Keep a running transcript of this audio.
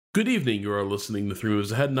Good evening. You are listening to Three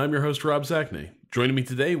Moves Ahead, and I'm your host, Rob Zachney. Joining me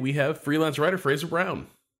today, we have freelance writer Fraser Brown.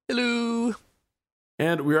 Hello.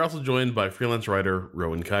 And we are also joined by freelance writer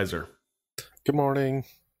Rowan Kaiser. Good morning.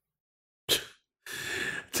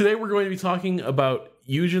 Today, we're going to be talking about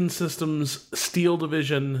Eugen Systems' Steel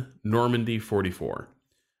Division Normandy 44,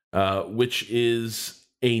 which is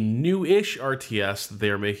a new-ish RTS that they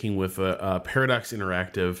are making with Paradox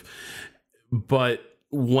Interactive, but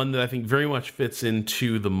one that I think very much fits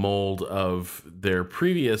into the mold of their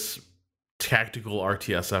previous tactical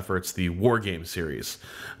RTS efforts, the Wargame series,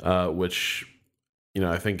 which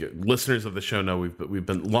I think listeners of the show know we've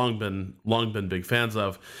been long been big fans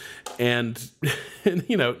of, and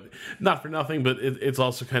not for nothing, but it's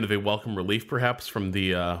also kind of a welcome relief, perhaps, from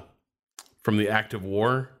the active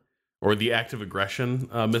war or the active aggression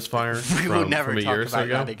misfire We will never from a talk year or so about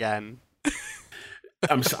ago. that again.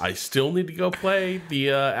 I still need to go play the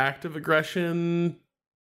active aggression.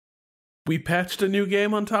 We patched a new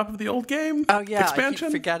game on top of the old game. Oh yeah, expansion. I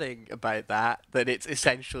keep forgetting about that it's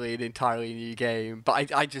essentially an entirely new game,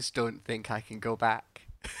 but I just don't think I can go back.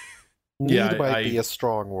 Yeah, Might be a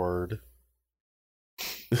strong word.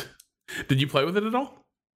 Did you play with it at all?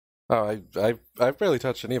 Oh, I've barely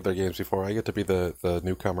touched any of their games before. I get to be the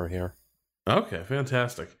newcomer here. Okay,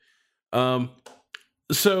 fantastic.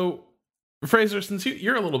 So Fraser, since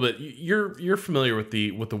you're a little bit you're familiar with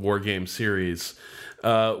the war game series,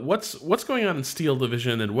 what's going on in Steel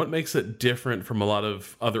Division, and what makes it different from a lot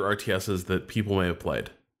of other RTSs that people may have played?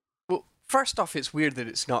 Well, first off, it's weird that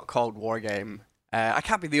it's not called Wargame. I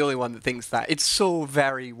can't be the only one that thinks that. It's so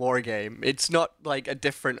very Wargame. It's not like a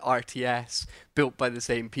different RTS built by the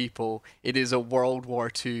same people. It is a World War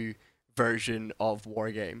II version of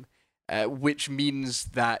Wargame, which means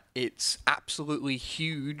that it's absolutely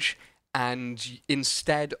huge. And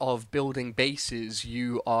instead of building bases,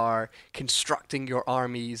 you are constructing your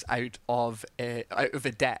armies out of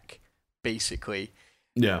a deck, basically.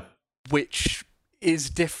 Yeah. Which is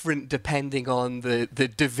different depending on the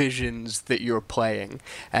divisions that you're playing.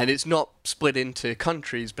 And it's not split into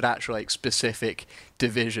countries, but actually like specific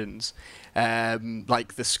divisions,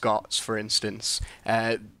 like the Scots, for instance.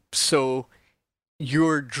 So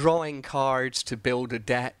you're drawing cards to build a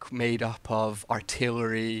deck made up of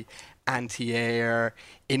artillery, anti-air,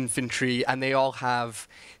 infantry, and they all have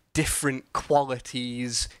different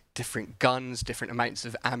qualities, different guns, different amounts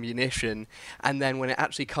of ammunition, and then when it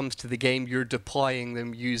actually comes to the game, you're deploying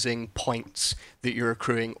them using points that you're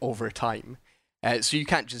accruing over time. So you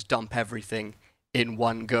can't just dump everything in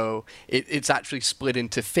one go. It's actually split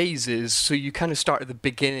into phases, so you kind of start at the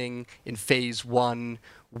beginning in phase one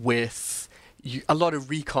with a lot of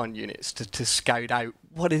recon units to scout out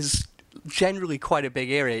what is generally quite a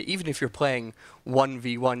big area. Even if you're playing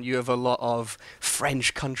 1v1, you have a lot of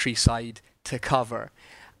French countryside to cover.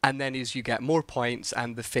 And then as you get more points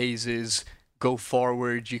and the phases go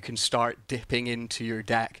forward, you can start dipping into your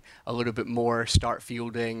deck a little bit more, start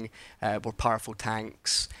fielding more powerful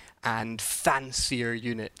tanks and fancier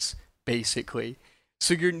units, basically.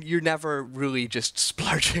 So you're never really just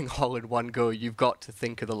splurging all in one go. You've got to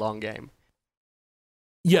think of the long game.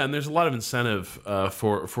 Yeah, and there's a lot of incentive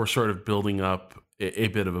for sort of building up a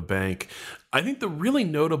bit of a bank. I think the really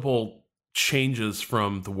notable changes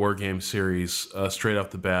from the Wargame series, straight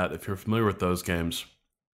off the bat, if you're familiar with those games,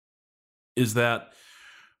 is that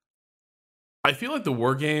I feel like the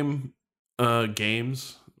Wargame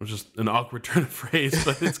games, which is an awkward turn of phrase,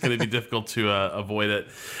 but it's going to be difficult to avoid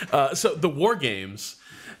it. So the Wargames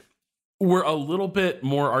were a little bit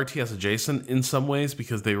more RTS adjacent in some ways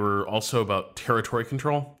because they were also about territory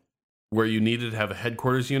control, where you needed to have a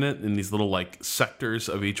headquarters unit in these little like sectors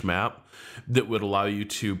of each map that would allow you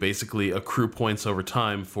to basically accrue points over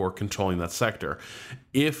time for controlling that sector.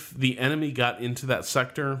 If the enemy got into that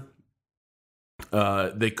sector,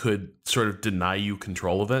 they could sort of deny you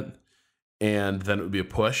control of it, and then it would be a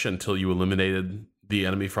push until you eliminated the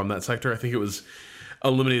enemy from that sector. I think it was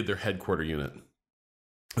eliminated their headquarter unit.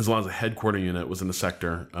 As long as a headquarter unit was in the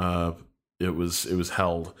sector, it was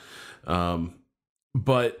held.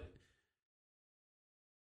 But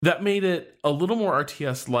that made it a little more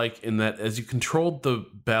RTS-like in that as you controlled the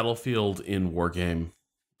battlefield in Wargame,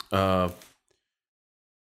 the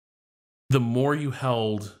more you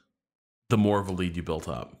held, the more of a lead you built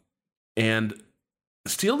up. And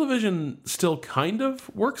Steel Division still kind of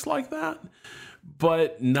works like that,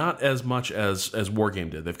 but not as much as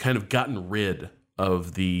Wargame did. They've kind of gotten rid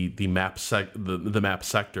of the map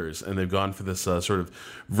sectors, and they've gone for this sort of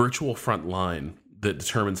virtual front line that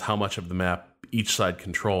determines how much of the map each side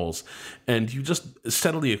controls, and you just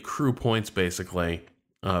steadily accrue points basically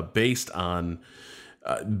based on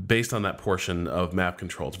based on that portion of map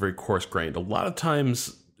control. It's very coarse grained. A lot of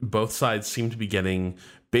times, both sides seem to be getting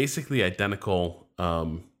basically identical,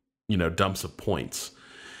 dumps of points,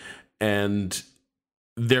 and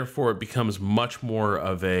therefore it becomes much more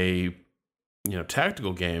of a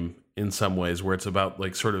tactical game in some ways, where it's about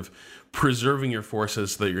like sort of preserving your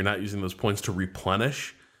forces so that you're not using those points to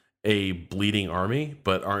replenish a bleeding army,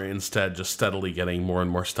 but are instead just steadily getting more and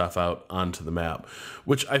more stuff out onto the map,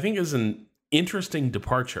 which I think is an interesting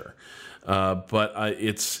departure. But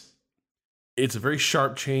it's a very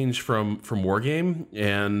sharp change from Wargame,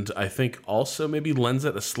 and I think also maybe lends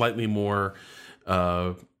it a slightly more,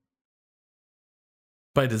 by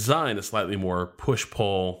design, a slightly more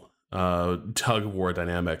push-pull, tug-of-war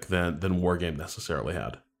dynamic than Wargame necessarily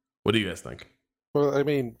had. What do you guys think? Well, I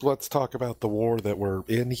mean, let's talk about the war that we're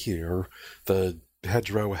in here, the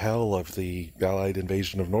hedgerow hell of the Allied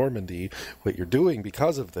invasion of Normandy. What you're doing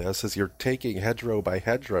because of this is you're taking hedgerow by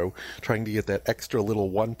hedgerow, trying to get that extra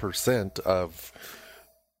little 1% of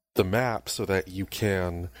the map so that you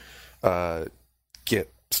can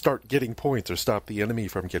start getting points or stop the enemy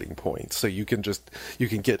from getting points. So you can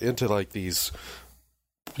get into like these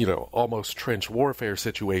almost trench warfare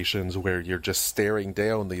situations where you're just staring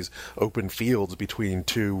down these open fields between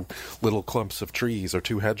two little clumps of trees or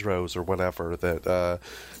two hedgerows or whatever that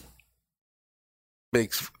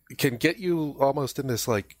can get you almost in this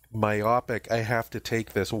like myopic, I have to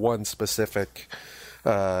take this one specific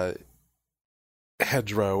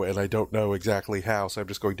hedgerow and I don't know exactly how, so I'm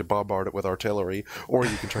just going to bombard it with artillery. Or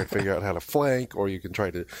you can try to figure out how to flank, or you can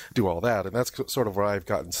try to do all that, and that's sort of where I've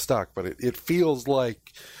gotten stuck. But it feels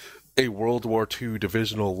like a World War II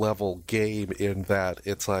divisional level game in that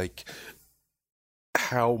it's like,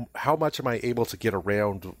 how much am I able to get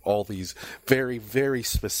around all these very, very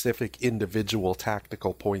specific individual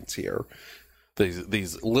tactical points here?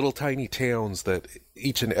 These little tiny towns that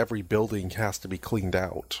each and every building has to be cleaned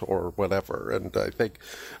out or whatever. And I think,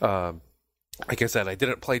 like I said, I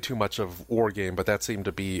didn't play too much of Wargame, but that seemed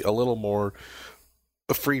to be a little more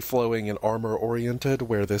free-flowing and armor-oriented,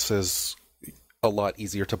 where this is a lot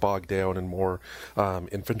easier to bog down and more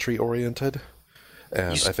infantry-oriented.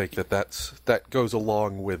 And I think that goes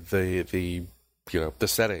along with the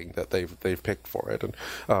setting that they've picked for it.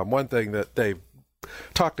 And one thing that they've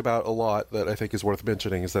talked about a lot that I think is worth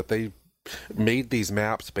mentioning is that they made these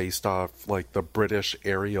maps based off like the British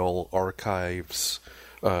aerial archives,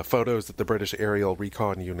 photos that the British aerial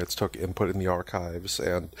recon units took and put in the archives.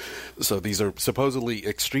 And so these are supposedly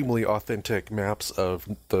extremely authentic maps of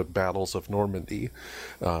the battles of Normandy.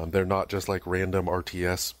 They're not just like random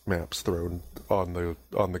RTS maps thrown on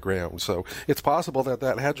the ground. So it's possible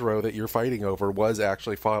that hedgerow that you're fighting over was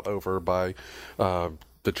actually fought over by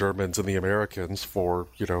the Germans and the Americans for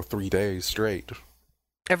 3 days straight.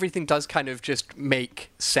 Everything does kind of just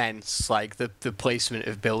make sense, like the placement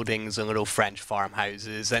of buildings and little French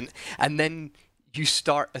farmhouses, and then you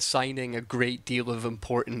start assigning a great deal of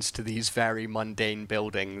importance to these very mundane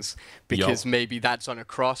buildings because maybe that's on a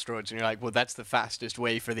crossroads and you're like, well, that's the fastest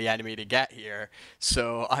way for the enemy to get here,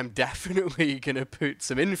 so I'm definitely going to put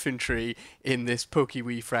some infantry in this pokey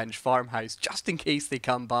wee French farmhouse just in case they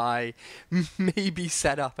come by, maybe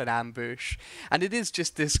set up an ambush. And it is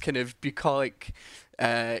just this kind of bucolic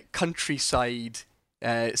countryside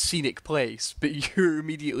scenic place, but you're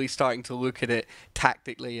immediately starting to look at it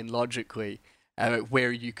tactically and logically,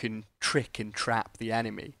 where you can trick and trap the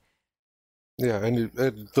enemy. Yeah, and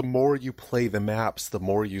the more you play the maps, the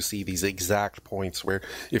more you see these exact points where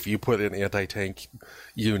if you put an anti-tank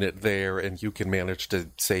unit there and you can manage to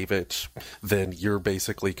save it, then you're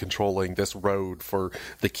basically controlling this road for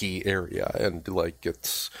the key area. And like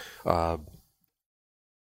it's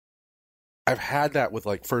I've had that with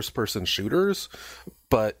like first-person shooters,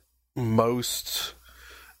 but most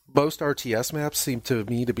RTS maps seem to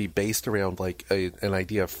me to be based around like an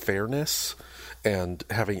idea of fairness and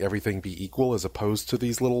having everything be equal as opposed to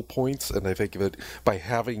these little points. And I think that by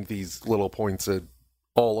having these little points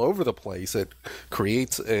all over the place, it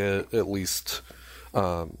creates at least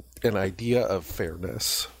an idea of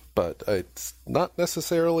fairness. But it's not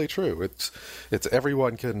necessarily true. It's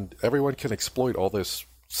everyone can exploit all this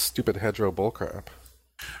stupid hedgerow bullcrap.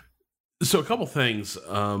 So a couple things.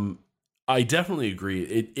 I definitely agree.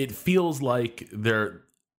 It feels like the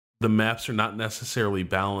maps are not necessarily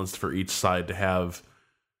balanced for each side to have.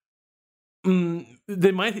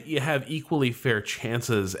 They might have equally fair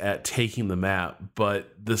chances at taking the map,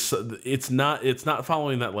 but it's not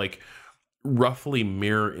following that like roughly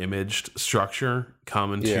mirror imaged structure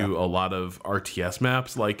common to a lot of RTS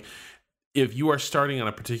maps. Like if you are starting on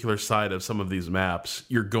a particular side of some of these maps,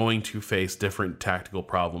 you're going to face different tactical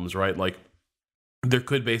problems, right? Like there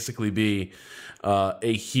could basically be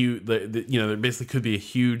a huge, there basically could be a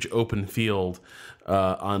huge open field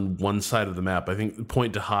on one side of the map. I think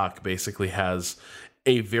Point de Hoc basically has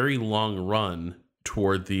a very long run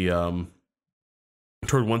toward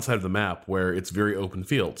toward one side of the map where it's very open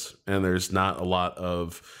fields and there's not a lot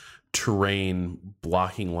of terrain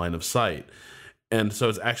blocking line of sight. And so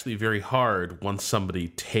it's actually very hard once somebody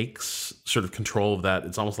takes sort of control of that.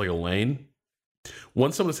 It's almost like a lane.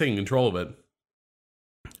 Once someone's taking control of it,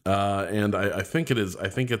 and I think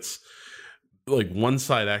it's like one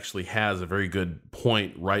side actually has a very good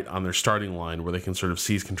point right on their starting line where they can sort of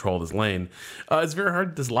seize control of this lane. It's very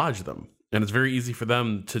hard to dislodge them. And it's very easy for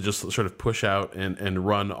them to just sort of push out and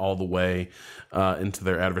run all the way into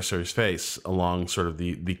their adversary's face along sort of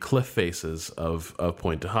the cliff faces of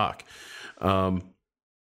Point de Hoc.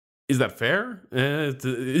 Is that fair?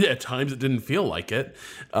 At times it didn't feel like it.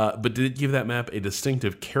 But did it give that map a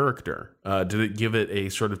distinctive character? Did it give it a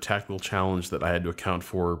sort of tactical challenge that I had to account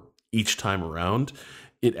for each time around?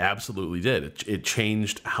 It absolutely did. It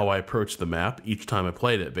changed how I approached the map each time I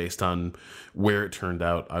played it based on where it turned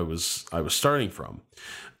out I was starting from.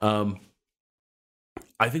 I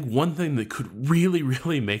think one thing that could really,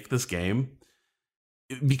 really make this game,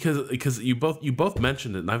 because you both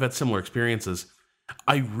mentioned it, and I've had similar experiences.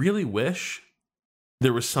 I really wish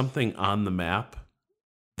there was something on the map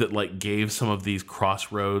that like gave some of these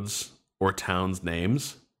crossroads or towns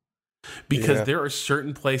names. Because there are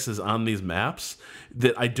certain places on these maps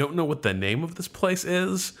that I don't know what the name of this place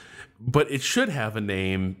is, but it should have a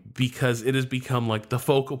name because it has become like the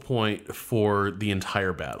focal point for the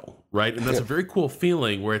entire battle, right? And that's a very cool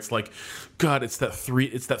feeling where it's like, God, it's that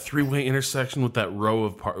three-way intersection with that row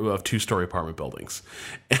of two-story apartment buildings.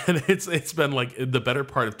 And it's been like the better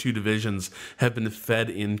part of two divisions have been fed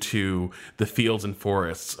into the fields and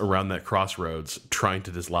forests around that crossroads trying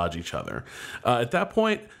to dislodge each other. At that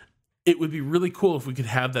point, it would be really cool if we could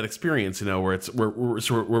have that experience, where we're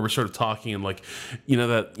sort of talking and like,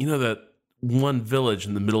 that one village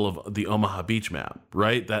in the middle of the Omaha Beach map,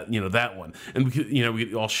 right? That one, and we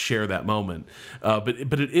could all share that moment. But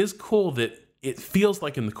it is cool that it feels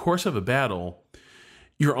like in the course of a battle,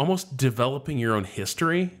 you're almost developing your own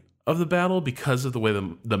history of the battle because of the way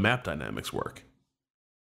the map dynamics work.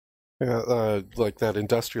 Yeah, like that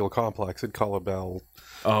industrial complex in Columbell.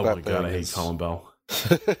 Oh my God, I hate Columbell.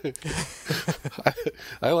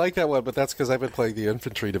 I like that one, but that's because I've been playing the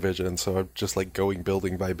infantry division, so I'm just like going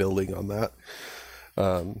building by building on that.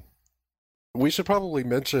 We should probably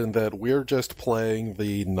mention that we're just playing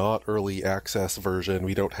the not early access version.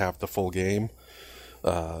 We don't have the full game,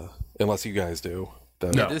 unless you guys do.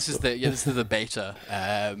 No. This is the beta.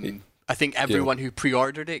 I think everyone who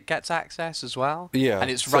pre-ordered it gets access as well. Yeah, and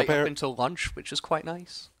it's up until launch, which is quite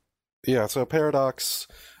nice. Yeah, so Paradox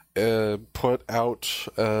put out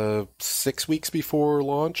 6 weeks before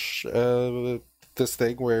launch this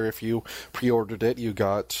thing where if you pre-ordered it, you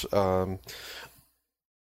got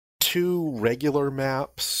 2 regular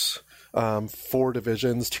maps, 4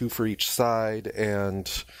 divisions, 2 for each side,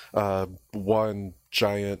 and 1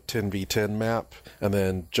 giant 10v10 map. And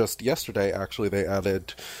then just yesterday, actually, they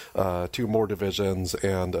added 2 more divisions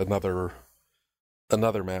and another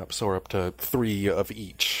map, so we're up to 3 of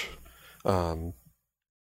each.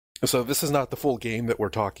 So this is not the full game that we're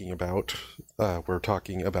talking about. We're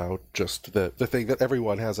talking about just the thing that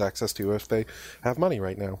everyone has access to if they have money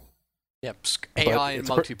right now. Yep, AI and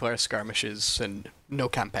multiplayer skirmishes and no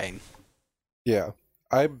campaign. Yeah.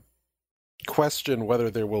 I question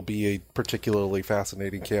whether there will be a particularly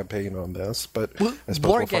fascinating campaign on this, but I suppose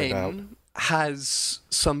we'll find out. Wargame has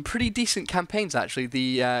some pretty decent campaigns, actually.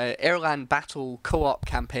 The Airland Battle co-op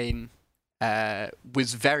campaign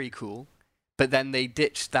was very cool. But then they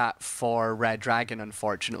ditched that for Red Dragon,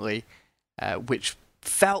 unfortunately, which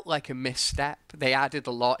felt like a misstep. They added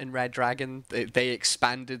a lot in Red Dragon. They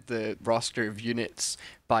expanded the roster of units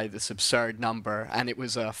by this absurd number, and it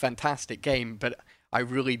was a fantastic game, but I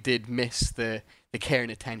really did miss the care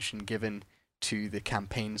and attention given to the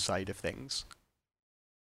campaign side of things.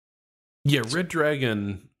 Yeah, Red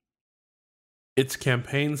Dragon, its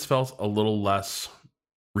campaigns felt a little less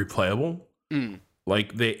replayable.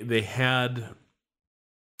 Like they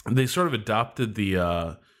sort of adopted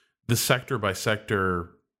the sector by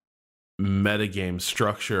sector metagame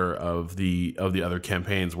structure of the other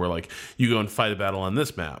campaigns, where like you go and fight a battle on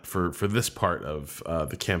this map for this part of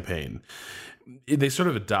the campaign. They sort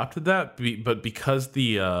of adopted that, but because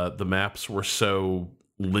the maps were so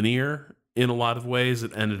linear in a lot of ways,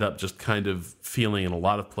 it ended up just kind of feeling in a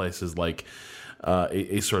lot of places like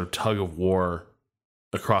a sort of tug of war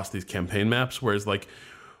across these campaign maps, whereas like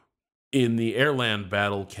in the Airland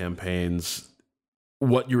battle campaigns,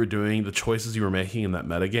 what you were doing, the choices you were making in that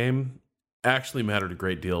metagame actually mattered a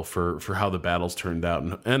great deal for how the battles turned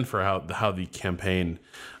out and for how the campaign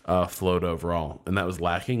flowed overall. And that was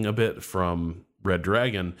lacking a bit from Red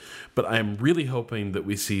Dragon. But I'm really hoping that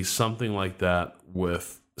we see something like that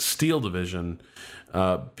with Steel Division,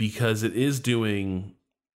 because it is doing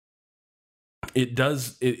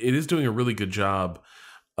a really good job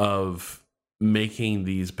of making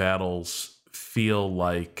these battles feel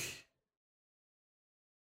like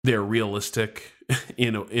they're realistic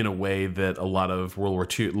in a way that a lot of World War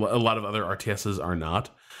II, a lot of other RTSs are not.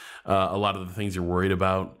 A lot of the things you're worried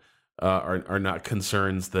about are not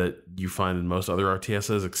concerns that you find in most other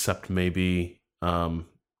RTSs, except maybe what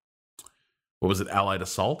was it, Allied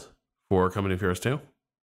Assault for Company of Heroes 2?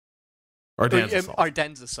 Ardennes Assault.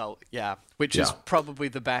 Ardennes Assault, yeah, which is probably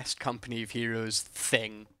the best Company of Heroes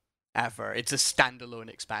thing ever. It's a standalone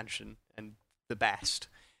expansion and the best.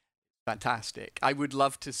 Fantastic. I would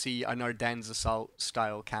love to see an Ardennes Assault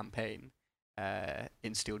style campaign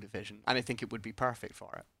in Steel Division, and I think it would be perfect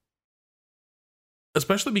for it.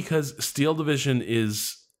 Especially because Steel Division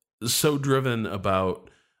is so driven about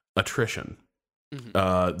attrition.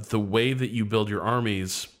 Mm-hmm. The way that you build your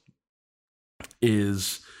armies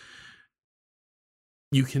is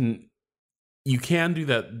you can do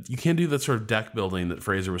that sort of deck building that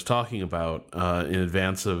Fraser was talking about in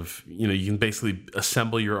advance of, you can basically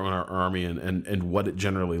assemble your own army and what it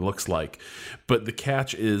generally looks like. But the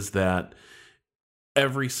catch is that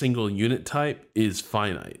every single unit type is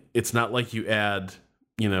finite. It's not like you add,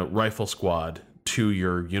 rifle squad to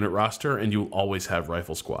your unit roster and you'll always have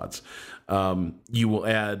rifle squads. You will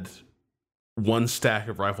add one stack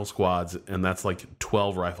of rifle squads and that's like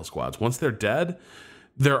 12 rifle squads. Once they're dead,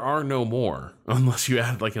 there are no more unless you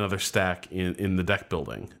add like another stack in the deck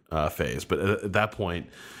building phase. But at that point,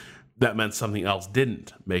 that meant something else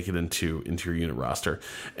didn't make it into your unit roster.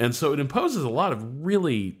 And so it imposes a lot of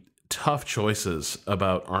really tough choices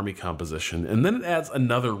about army composition. And then it adds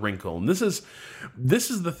another wrinkle. And this is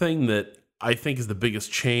the thing that I think is the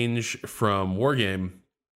biggest change from Wargame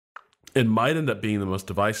and might end up being the most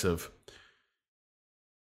divisive.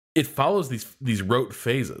 It follows these rote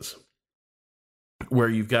phases, where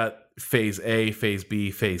you've got phase A, phase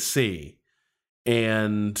B, phase C,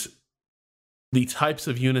 and the types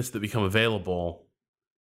of units that become available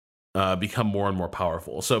become more and more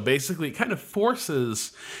powerful. So basically, it kind of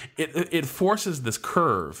forces this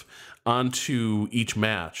curve onto each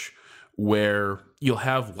match, where you'll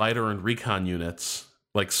have lighter and recon units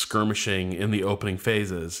like skirmishing in the opening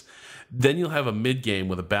phases. Then you'll have a mid game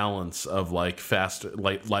with a balance of like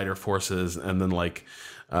lighter forces, and then like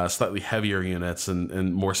slightly heavier units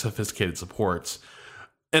and more sophisticated supports.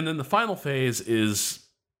 And then the final phase is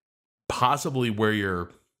possibly where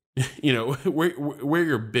your where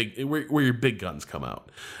your big guns come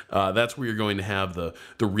out. That's where you're going to have the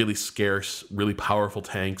really scarce, really powerful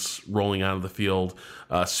tanks rolling out of the field,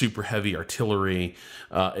 super heavy artillery,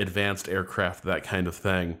 advanced aircraft, that kind of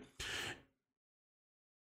thing.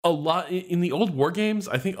 A lot in the old war games,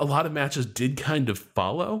 I think a lot of matches did kind of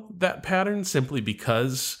follow that pattern, simply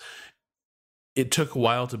because it took a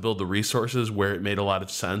while to build the resources where it made a lot of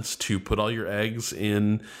sense to put all your eggs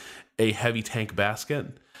in a heavy tank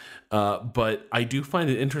basket. But I do find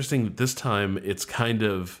it interesting that this time it's kind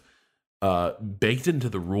of baked into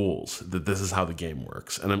the rules that this is how the game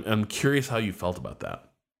works. And I'm curious how you felt about that.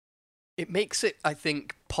 It makes it, I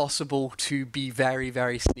think, possible to be very,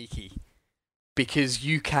 very sneaky. Because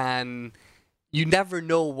you never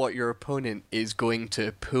know what your opponent is going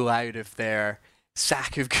to pull out of their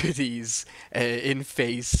sack of goodies in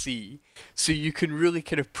phase C. So you can really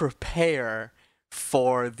kind of prepare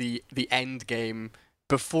for the end game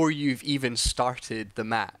before you've even started the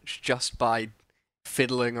match, just by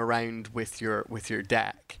fiddling around with your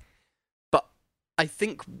deck. But I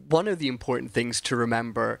think one of the important things to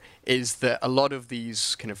remember is that a lot of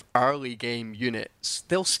these kind of early game units,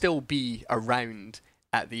 they'll still be around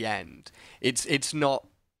at the end. It's not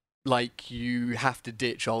like you have to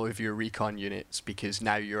ditch all of your recon units because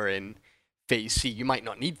now you're in phase C. You might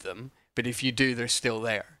not need them, but if you do, they're still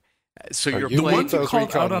there. So you're the ones you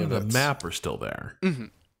called out on the map are still there. Mm-hmm.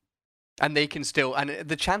 And they can still, and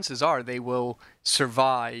the chances are they will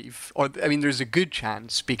survive, or I mean, there's a good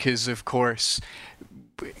chance because, of course,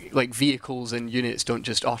 like vehicles and units don't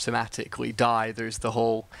just automatically die. There's the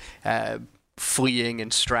whole fleeing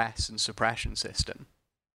and stress and suppression system.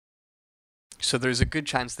 So there's a good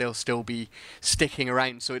chance they'll still be sticking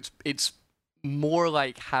around. So it's more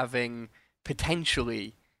like having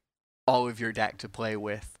potentially all of your deck to play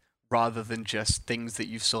with, rather than just things that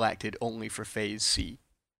you've selected only for phase C.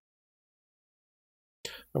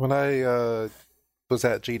 When I was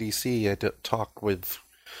at GDC, I did talk with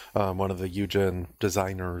one of the Eugen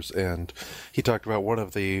designers, and he talked about one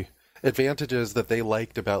of the advantages that they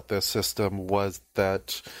liked about this system was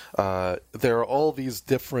that there are all these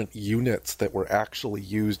different units that were actually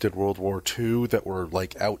used in World War II that were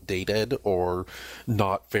like outdated or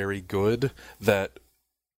not very good that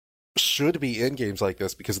should be in games like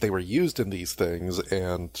this because they were used in these things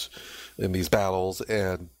and in these battles,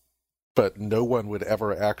 and but no one would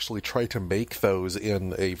ever actually try to make those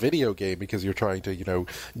in a video game because you're trying to,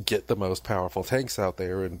 get the most powerful tanks out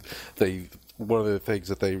there. And one of the things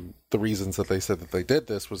that the reasons that they said that they did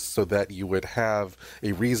this was so that you would have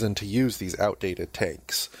a reason to use these outdated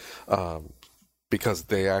tanks. Because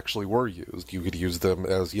they actually were used. You could use them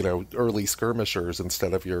as, early skirmishers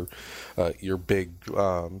instead of your big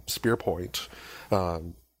spear point.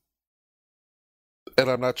 And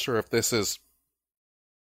I'm not sure if this is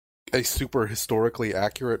a super historically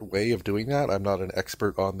accurate way of doing that. I'm not an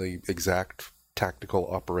expert on the exact tactical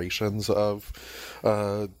operations of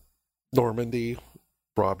Normandy.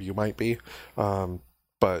 Rob, you might be.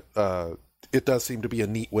 But it does seem to be a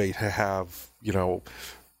neat way to have,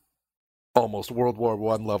 almost World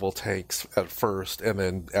War I level tanks at first and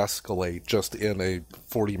then escalate just in a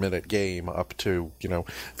 40-minute game up to,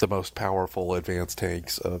 the most powerful advanced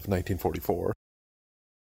tanks of 1944.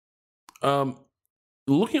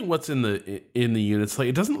 Looking at what's in the units, like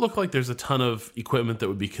it doesn't look like there's a ton of equipment that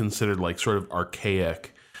would be considered like sort of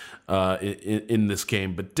archaic in this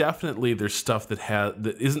game, but definitely there's stuff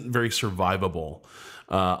that isn't very survivable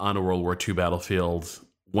on a World War II battlefield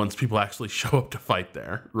once people actually show up to fight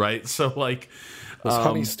there, right? So like those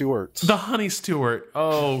Honey Stewarts. The Honey Stewart.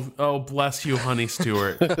 Oh, bless you, Honey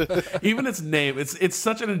Stewart. Even its name, it's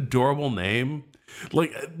such an adorable name.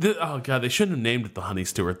 Like, oh god, they shouldn't have named it the Honey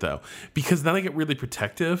Stewart though, because then I get really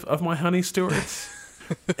protective of my Honey Stewarts,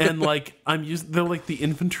 and like they're like the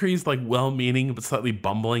infantry's like well-meaning but slightly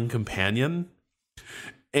bumbling companion,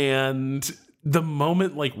 and the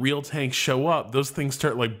moment like real tanks show up, those things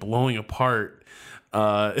start like blowing apart.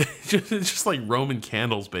 It's just like Roman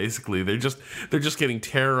candles, basically. They're just getting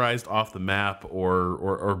terrorized off the map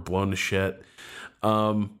or blown to shit.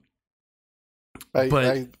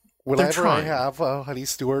 Whenever I have a Honey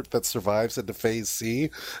Stewart that survives into Phase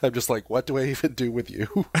C, I'm just like, what do I even do with you?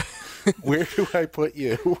 Where do I put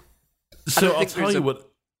you? So I'll tell you what.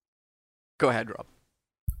 Go ahead, Rob.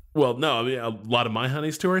 Well, no, I mean, a lot of my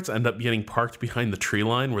Honey Stewarts end up getting parked behind the tree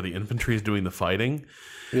line where the infantry is doing the fighting.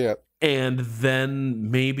 Yeah. And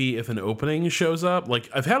then maybe if an opening shows up, like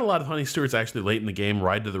I've had a lot of Honey Stewarts actually late in the game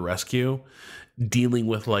ride to the rescue, dealing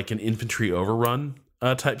with like an infantry overrun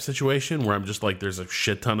type situation where I'm just like, there's a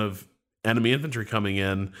shit ton of enemy infantry coming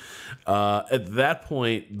in. At that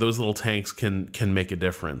point, those little tanks can make a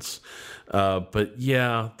difference. But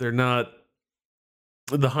yeah, they're not.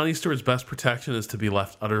 The Honey Steward's best protection is to be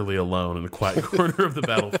left utterly alone in a quiet corner of the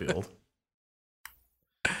battlefield.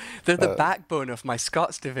 They're the backbone of my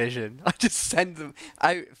Scots division. I just send them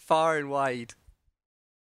out far and wide.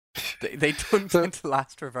 They don't tend to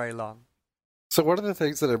last for very long. So one of the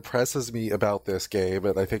things that impresses me about this game,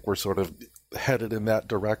 and I think we're sort of headed in that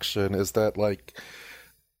direction, is that, like,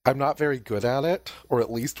 I'm not very good at it, or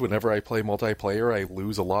at least whenever I play multiplayer, I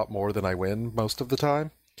lose a lot more than I win most of the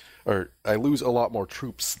time. Or I lose a lot more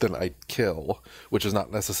troops than I kill, which is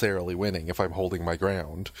not necessarily winning if I'm holding my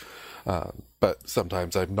ground. But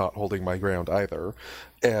sometimes I'm not holding my ground either.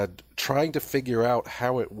 And trying to figure out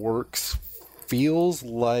how it works feels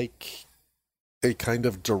like a kind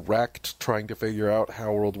of direct trying to figure out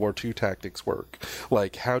how World War II tactics work.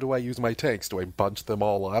 Like, how do I use my tanks? Do I bunch them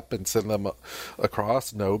all up and send them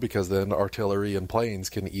across? No, because then artillery and planes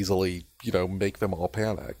can easily, make them all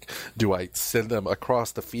panic. Do I send them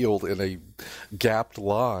across the field in a gapped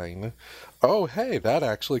line? Oh, hey, that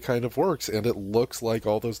actually kind of works, and it looks like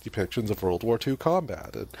all those depictions of World War II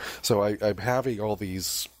combat. And so I'm having all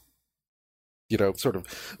these sort of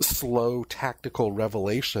slow tactical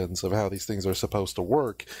revelations of how these things are supposed to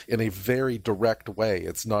work in a very direct way.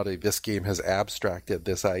 It's not this game has abstracted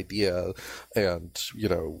this idea and,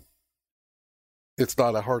 it's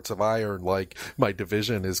not a Hearts of Iron, like my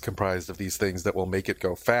division is comprised of these things that will make it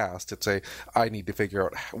go fast. It's I need to figure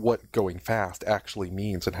out what going fast actually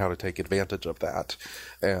means and how to take advantage of that.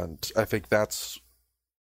 And I think that's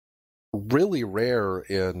really rare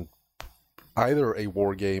in either a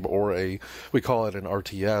war game or we call it an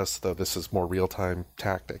RTS, though this is more real-time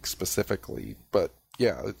tactics specifically. But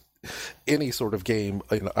yeah, any sort of game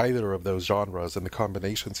in either of those genres, and the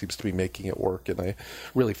combination seems to be making it work in a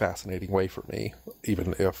really fascinating way for me,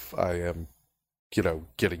 even if I am,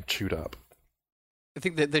 getting chewed up. I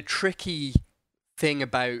think that the tricky thing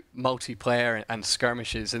about multiplayer and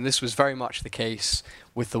skirmishes, and this was very much the case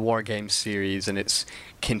with the War Games series, and it's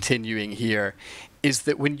continuing here, is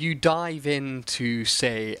that when you dive into,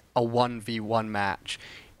 say, a 1v1 match,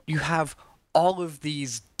 you have all of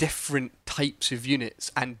these different types of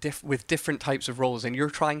units and with different types of roles, and you're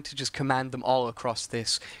trying to just command them all across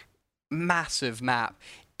this massive map.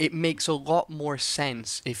 It makes a lot more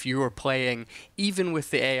sense if you are playing, even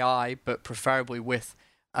with the AI, but preferably with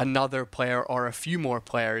another player or a few more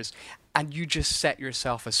players, and you just set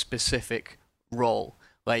yourself a specific role.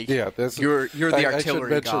 Like, you're the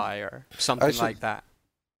artillery guy or something like that.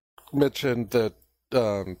 Mention that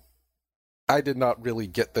I did not really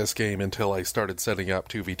get this game until I started setting up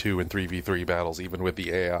 2v2 and 3v3 battles, even with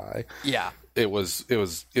the AI. Yeah.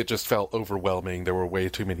 It just felt overwhelming. There were way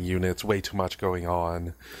too many units, way too much going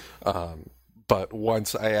on. But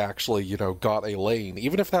once I actually, got a lane,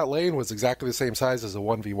 even if that lane was exactly the same size as a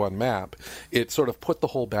 1v1 map, it sort of put the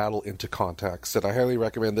whole battle into context. And I highly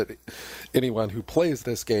recommend that anyone who plays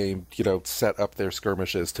this game, set up their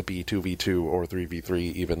skirmishes to be 2v2 or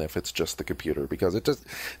 3v3, even if it's just the computer, because it just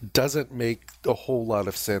doesn't make a whole lot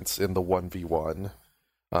of sense in the 1v1.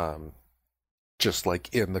 Just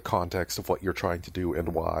like in the context of what you're trying to do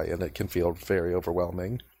and why, and it can feel very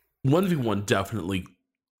overwhelming. 1v1 definitely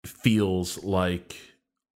feels like,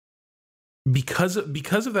 because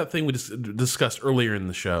of that thing we discussed earlier in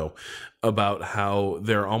the show about how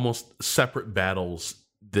there are almost separate battles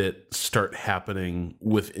that start happening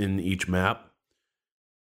within each map.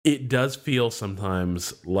 It does feel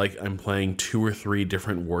sometimes like I'm playing 2 or 3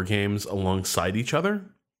 different war games alongside each other,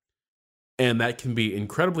 and that can be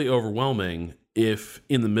incredibly overwhelming if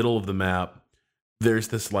in the middle of the map there's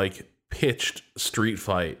this like pitched street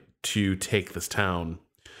fight to take this town.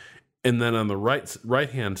 And then on the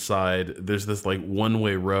right-hand side, there's this like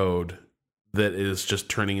one-way road that is just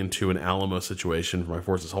turning into an Alamo situation for my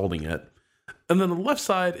forces holding it. And then the left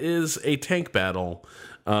side is a tank battle,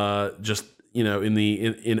 just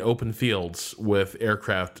in open fields with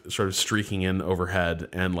aircraft sort of streaking in overhead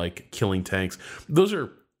and like killing tanks. Those are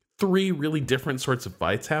 3 really different sorts of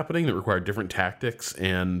fights happening that require different tactics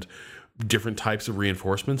and different types of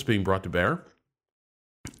reinforcements being brought to bear.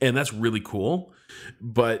 And that's really cool.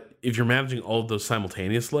 But if you're managing all of those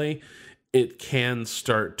simultaneously, it can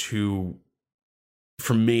start to,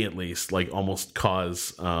 for me at least, like almost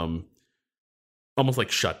cause almost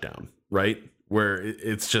like shutdown, right? Where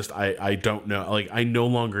it's just, I don't know, like I no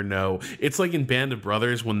longer know. It's like in Band of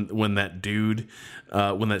Brothers when that dude,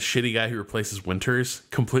 when that shitty guy who replaces Winters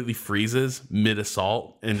completely freezes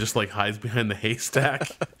mid-assault and just like hides behind the haystack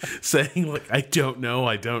saying like, I don't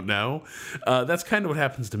know. That's kind of what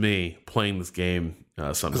happens to me playing this game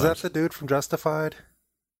sometimes. Was that the dude from Justified?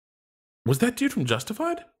 Was that dude from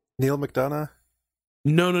Justified? Neil McDonough?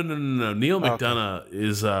 No. Neil McDonough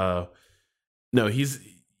is, no, he's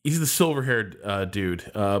the silver-haired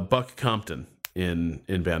dude, Buck Compton in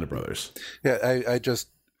Band of Brothers. Yeah, I just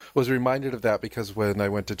was reminded of that because when I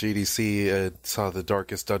went to GDC and saw the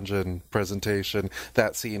Darkest Dungeon presentation,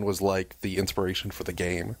 that scene was like the inspiration for the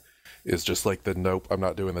game. It's just like nope, I'm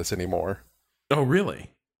not doing this anymore. Oh, really?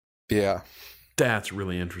 Yeah. That's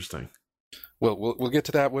really interesting. Well, we'll get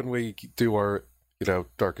to that when we do our,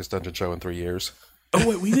 Darkest Dungeon show in 3 years. Oh,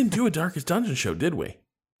 wait, we didn't do a Darkest Dungeon show, did we?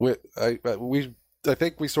 I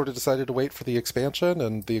think we sort of decided to wait for the expansion,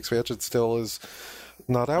 and the expansion still is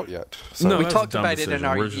not out yet. So no, we talked about it in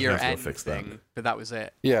our year-end thing, but that was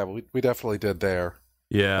it. Yeah, we definitely did there.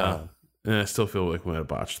 Yeah, and I still feel like we might have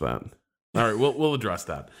botched that. All right, we'll address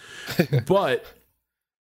that.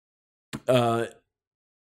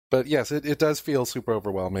 But yes, it does feel super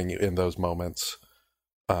overwhelming in those moments.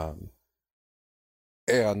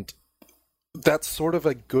 And that's sort of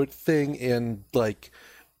a good thing in, like,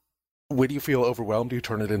 when you feel overwhelmed, you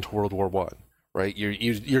turn it into World War I, right?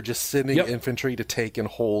 You're just sending infantry to take and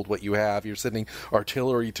hold what you have. You're sending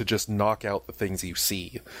artillery to just knock out the things you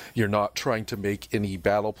see. You're not trying to make any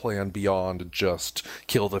battle plan beyond just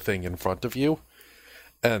kill the thing in front of you.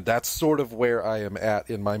 And that's sort of where I am at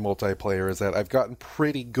in my multiplayer, is that I've gotten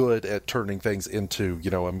pretty good at turning things into,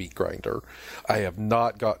 a meat grinder. I have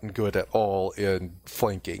not gotten good at all in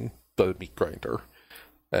flanking the meat grinder.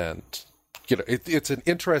 And, it's an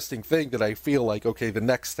interesting thing that I feel like, okay, the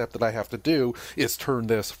next step that I have to do is turn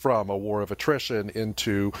this from a war of attrition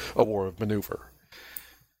into a war of maneuver.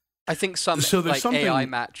 I think some AI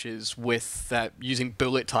matches with using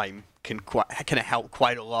bullet time can help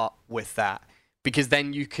quite a lot with that. Because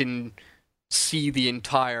then you can see the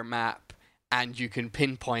entire map and you can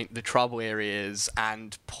pinpoint the trouble areas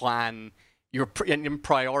and plan and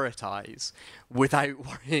prioritize without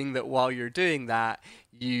worrying that while you're doing that,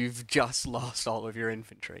 you've just lost all of your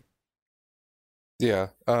infantry. Yeah.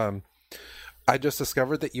 I just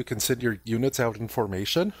discovered that you can send your units out in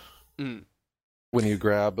formation. When you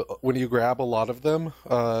grab a lot of them,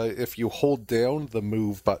 if you hold down the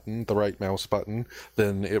move button, the right mouse button,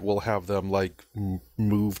 then it will have them like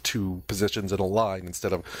move to positions in a line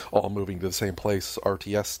instead of all moving to the same place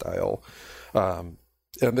RTS style.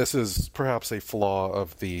 And this is perhaps a flaw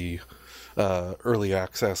of the early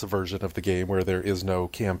access version of the game, where there is no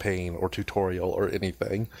campaign or tutorial or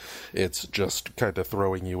anything. It's just kind of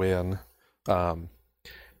throwing you in.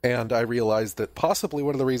 And I realized that possibly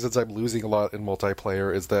one of the reasons I'm losing a lot in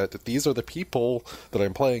multiplayer is that these are the people that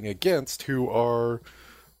I'm playing against who are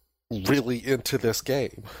really into this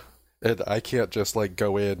game. And I can't just like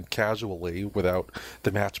go in casually without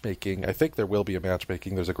the matchmaking. I think there will be a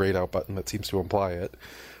matchmaking. There's a grayed out button that seems to imply it.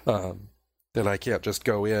 And I can't just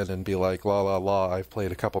go in and be like, la la la, I've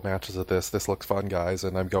played a couple matches of this. This looks fun, guys.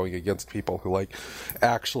 And I'm going against people who like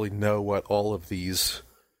actually know what all of these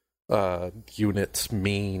units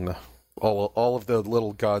mean, all of the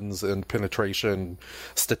little guns and penetration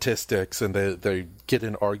statistics, and they get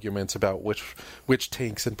in arguments about which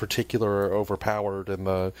tanks in particular are overpowered in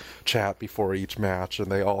the chat before each match, and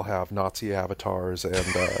they all have Nazi avatars and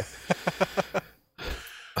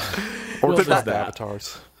or just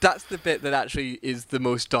avatars. That's the bit that actually is the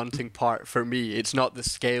most daunting part for me. It's not the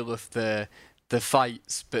scale of the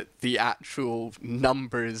fights, but the actual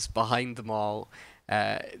numbers behind them all.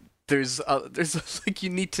 There's like, you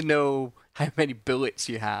need to know how many bullets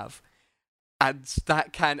you have, and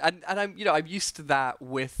that can and I'm used to that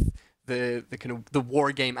with the kind of the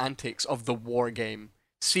war game antics of the war game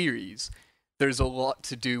series. There's a lot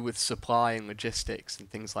to do with supply and logistics and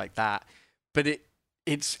things like that, but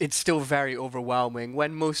it's still very overwhelming.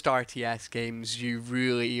 When most RTS games, you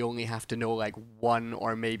really only have to know like one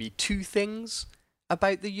or maybe two things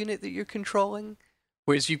about the unit that you're controlling.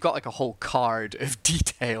 Whereas you've got like a whole card of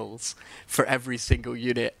details for every single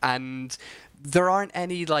unit, and there aren't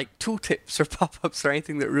any like tooltips or pop-ups or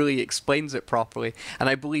anything that really explains it properly. And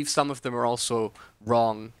I believe some of them are also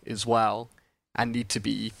wrong as well and need to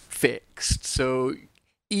be fixed. So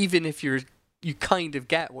even if you kind of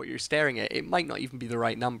get what you're staring at, it might not even be the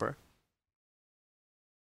right number.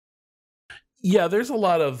 Yeah, there's a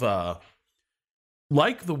lot of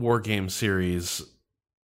like the war game series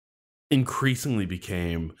increasingly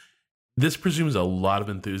became, this presumes a lot of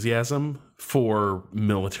enthusiasm for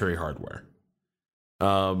military hardware.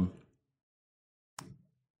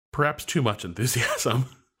 Perhaps too much enthusiasm.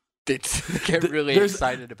 They get really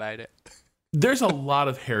excited about it. There's a lot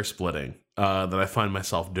of hair splitting that I find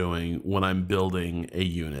myself doing when I'm building a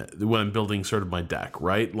unit, when I'm building sort of my deck,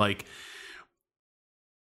 right? Like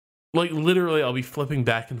literally I'll be flipping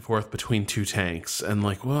back and forth between two tanks and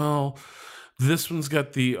like, well, this one's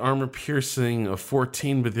got the armor piercing of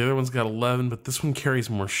 14, but the other one's got 11, but this one carries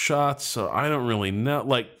more shots, so I don't really know.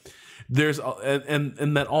 Like, there's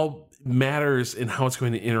and that all matters in how it's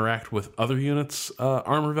going to interact with other units'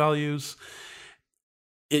 armor values.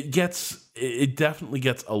 It definitely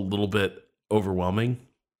gets a little bit overwhelming.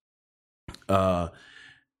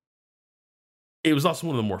 It was also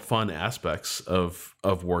one of the more fun aspects of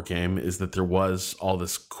Wargame, is that there was all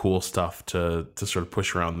this cool stuff to sort of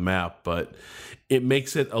push around the map, but it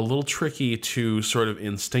makes it a little tricky to sort of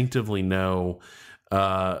instinctively know,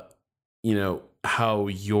 how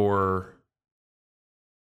your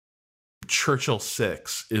Churchill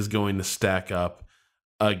 6 is going to stack up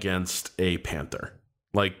against a Panther.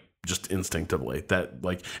 Like, just instinctively, that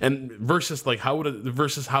like, and versus like how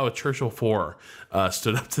a Churchill 4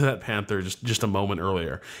 stood up to that Panther just a moment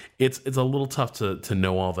earlier. It's a little tough to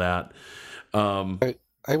know all that.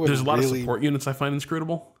 There's a lot of support units I find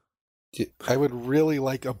inscrutable. I would really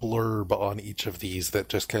like a blurb on each of these that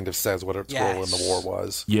just kind of says what its role in the war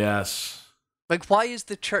was. Yes. Like, why is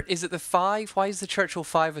is it the 5? Why is the Churchill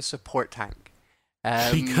 5 a support tank?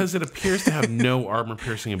 Because it appears to have no armor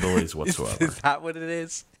piercing abilities whatsoever. Is that what it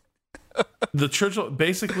is? The Churchill,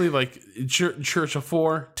 basically, like, Churchill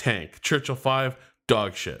 4, tank. Churchill 5,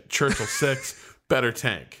 dog shit. Churchill 6, better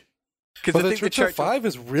tank. But the Churchill 5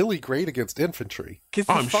 is really great against infantry. Because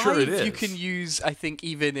I'm sure it is. You can use, I think,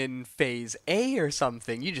 even in Phase A or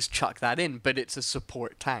something, you just chuck that in, but it's a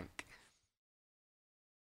support tank.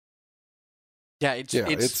 Yeah,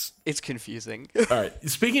 it's confusing. All right,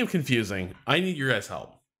 speaking of confusing, I need your guys'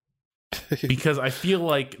 help. Because I feel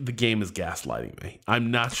like the game is gaslighting me.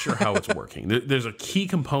 I'm not sure how it's working. There's a key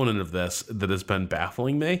component of this that has been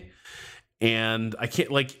baffling me, and I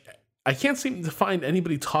can't seem to find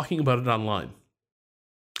anybody talking about it online.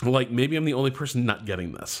 Like, maybe I'm the only person not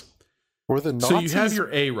getting this. Were the Nazis So you have your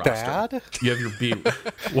A roster. bad? You have your B.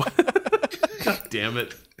 What? God damn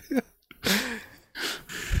it.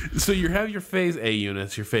 So you have your Phase A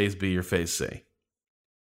units, your Phase B, your Phase C.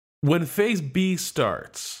 When Phase B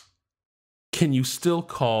starts, can you still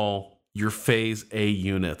call your Phase A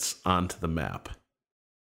units onto the map?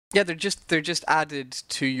 Yeah, they're just added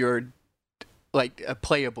to your like a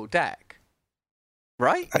playable deck,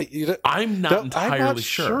 right? I'm not entirely I'm not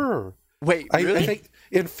sure. Wait, I really? think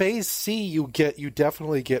in Phase C you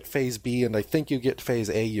definitely get Phase B, and I think you get Phase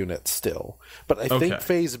A units still. But I think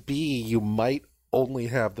Phase B you might only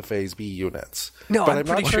have the Phase B units. No, but I'm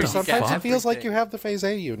not pretty sure. sure you Sometimes get it feels like everything. you have the Phase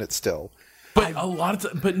A units still. But a lot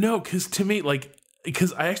of but no, because to me, like,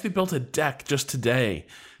 because I actually built a deck just today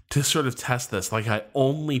to sort of test this. Like, I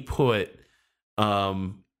only put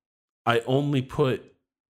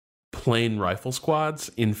plain rifle squads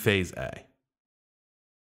in Phase A.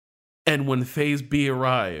 And when Phase B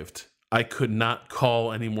arrived, I could not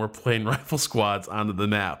call any more plain rifle squads onto the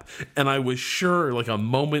map. And I was sure, like, a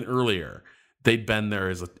moment earlier, they'd been there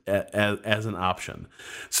as an option.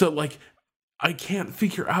 So, like, I can't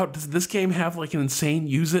figure out, does this game have, like, an insane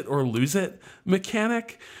use it or lose it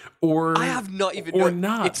mechanic? Or I have not even or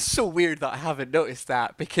no- not. It's so weird that I haven't noticed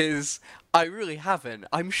that, because I really haven't.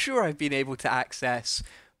 I'm sure I've been able to access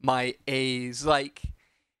my A's, like,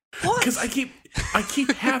 what? Because I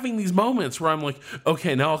keep having these moments where I'm like,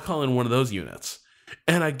 okay, now I'll call in one of those units.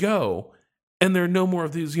 And I go, and there are no more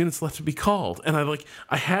of these units left to be called. And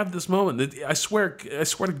I have this moment that I swear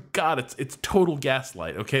to God, it's total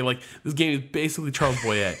gaslight. Okay, like, this game is basically Charles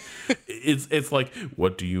Boyer. It's like,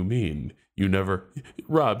 what do you mean?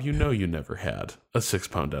 Rob, you never had a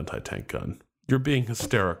 6-pound anti-tank gun. You're being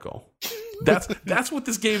hysterical. That's what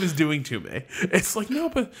this game is doing to me. It's like, no,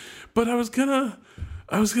 but I was gonna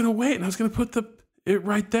wait, and I was gonna put it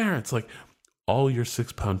right there. It's like, all your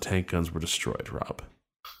 6-pound tank guns were destroyed, Rob.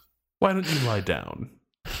 Why don't you lie down?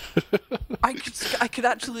 I could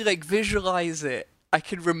actually, like, visualize it. I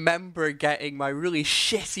could remember getting my really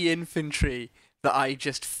shitty infantry that I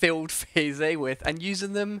just filled Phase A with and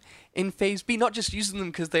using them in Phase B. Not just using them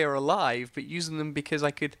because they are alive, but using them because I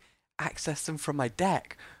could access them from my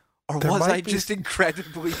deck. Or was I just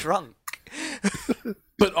incredibly drunk?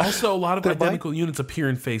 But also, a lot of identical units appear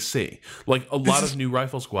in Phase C. Like, a lot of new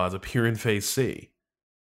rifle squads appear in Phase C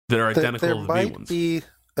that are identical to the B There might ones. be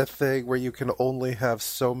a thing where you can only have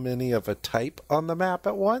so many of a type on the map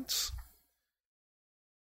at once.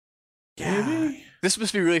 Maybe. This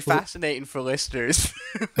must be really fascinating for listeners.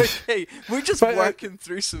 Okay, we're just working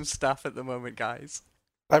through some stuff at the moment, guys.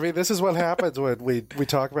 I mean, this is what happens when we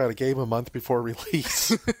talk about a game a month before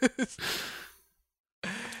release.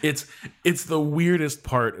 It's the weirdest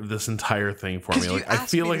part of this entire thing for me. Like, I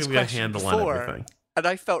feel like I've got a handle on everything. And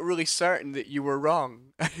I felt really certain that you were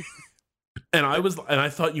wrong. And I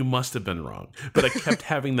thought you must have been wrong, but I kept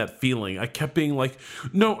having that feeling. I kept being like,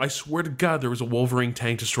 "No, I swear to God, there was a Wolverine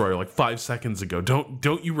tank destroyer like 5 seconds ago.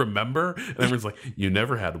 Don't you remember?" And everyone's like, "You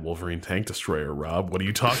never had a Wolverine tank destroyer, Rob. What are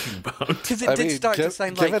you talking about?" Because it did start to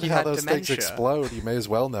sound like given you how had those dementia. things explode, you may as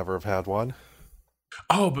well never have had one.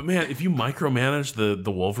 Oh, but man, if you micromanage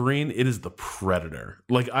the Wolverine, it is the Predator.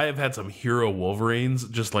 Like, I have had some hero Wolverines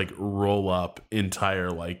just like roll up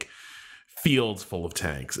entire like fields full of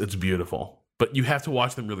tanks. It's beautiful. But you have to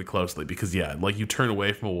watch them really closely because, yeah, like, you turn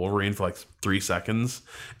away from a Wolverine for like 3 seconds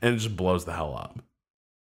and it just blows the hell up.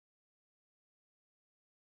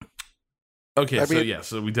 Okay,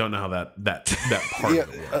 so we don't know how that part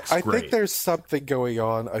of it works. I Great. think there's something going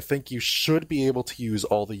on. I think you should be able to use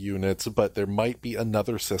all the units, but there might be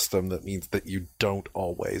another system that means that you don't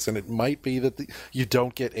always. And it might be that you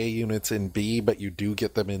don't get A units in B, but you do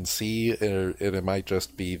get them in C, and it might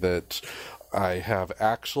just be that I have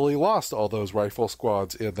actually lost all those rifle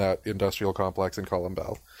squads in that industrial complex in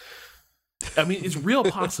Columbell. I mean, it's real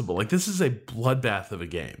possible. Like, this is a bloodbath of a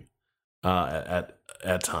game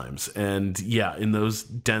at times, and yeah, in those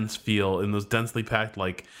densely packed,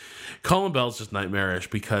 like, Columbell's just nightmarish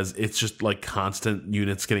because it's just like constant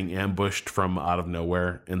units getting ambushed from out of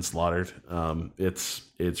nowhere and slaughtered. It's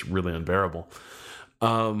really unbearable.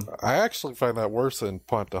 I actually find that worse than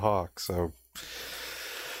Pointe du Hoc, so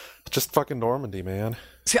just fucking Normandy, man.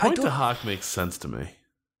 See, Pointe du Hoc makes sense to me.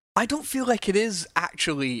 I don't feel like it is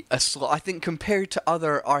actually a slot. I think compared to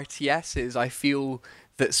other RTSs, I feel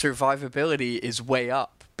that survivability is way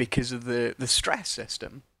up because of the stress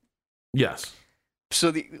system. Yes.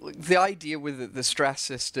 So the idea with the stress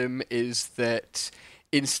system is that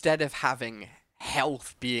instead of having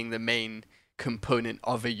health being the main component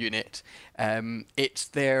of a unit, it's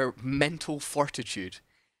their mental fortitude.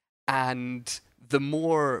 And the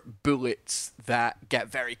more bullets that get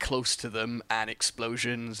very close to them and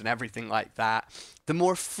explosions and everything like that, the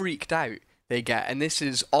more freaked out they get. And this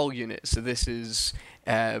is all units. So this is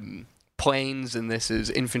planes, and this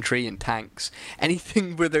is infantry and tanks.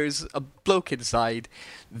 Anything where there's a bloke inside,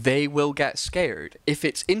 they will get scared. If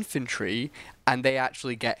it's infantry and they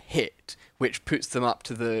actually get hit, which puts them up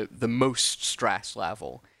to the most stress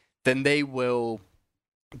level, then they will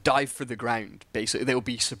dive for the ground, basically. They'll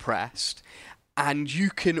be suppressed. And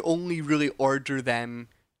you can only really order them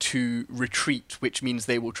to retreat, which means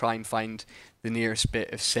they will try and find the nearest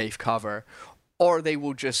bit of safe cover, or they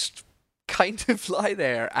will just kind of lie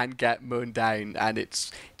there and get mown down, and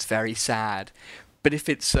it's very sad. But if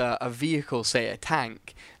it's a vehicle, say a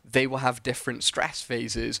tank, they will have different stress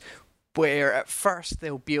phases, where at first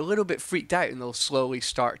they'll be a little bit freaked out and they'll slowly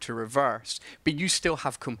start to reverse, but you still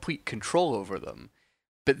have complete control over them.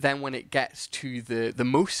 But then when it gets to the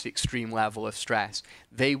most extreme level of stress,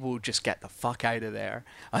 they will just get the fuck out of there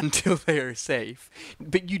until they are safe.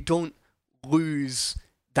 But you don't lose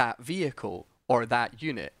that vehicle or that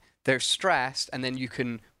unit. They're stressed, and then you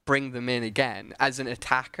can bring them in again. As an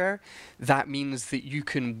attacker, that means that you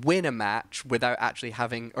can win a match without actually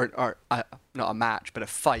having, not a match, but a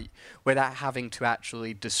fight, without having to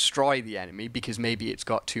actually destroy the enemy, because maybe it's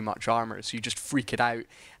got too much armor. So you just freak it out,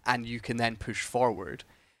 and you can then push forward.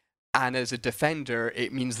 And as a defender,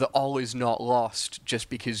 it means that all is not lost just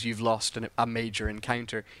because you've lost a major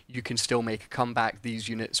encounter. You can still make a comeback. These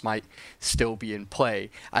units might still be in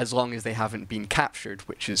play, as long as they haven't been captured,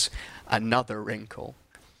 which is another wrinkle.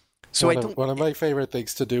 So one of my favorite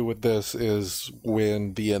things to do with this is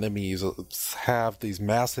when the enemies have these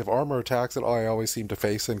massive armor attacks that I always seem to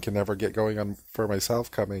face and can never get going on for myself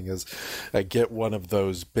coming, is I get one of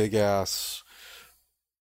those big-ass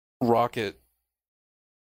rocket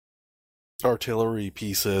artillery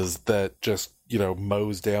pieces that just,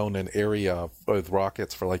 mows down an area with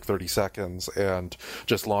rockets for like 30 seconds and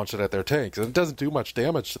just launch it at their tanks. And it doesn't do much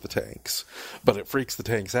damage to the tanks, but it freaks the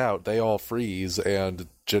tanks out. They all freeze, and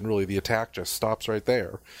generally the attack just stops right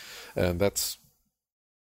there. And that's,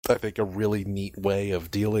 I think, a really neat way of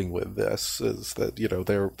dealing with this, is that,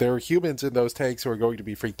 there are humans in those tanks who are going to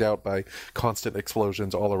be freaked out by constant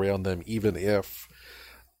explosions all around them, even if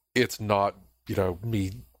it's not,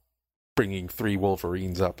 me bringing 3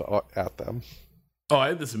 Wolverines up at them. Oh, I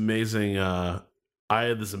had this amazing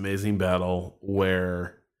battle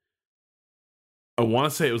where I want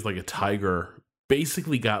to say it was like a tiger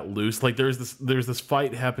basically got loose. Like there's this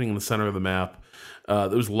fight happening in the center of the map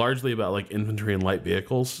that was largely about like infantry and light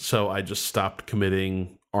vehicles. So I just stopped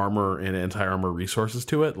committing armor and anti-armor resources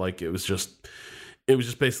to it. Like it was just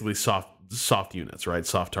basically soft units, right?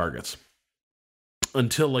 Soft targets.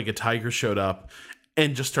 Until like a tiger showed up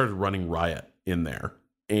and just started running riot in there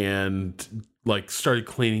and like started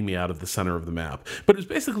cleaning me out of the center of the map. But it was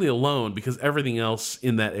basically alone because everything else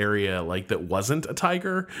in that area, like that wasn't a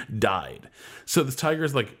tiger, died. So this tiger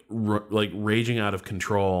is like raging out of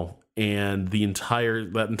control, and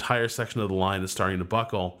that entire section of the line is starting to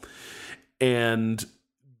buckle. And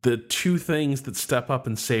the two things that step up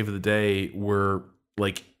and save the day were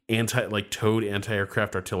like towed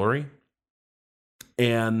anti-aircraft artillery,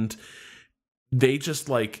 and they just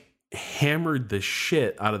like hammered the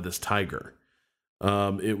shit out of this tiger.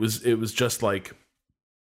 It was just like,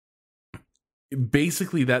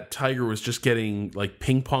 basically that tiger was just getting like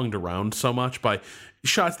ping-ponged around so much by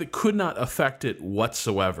shots that could not affect it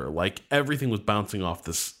whatsoever. Like everything was bouncing off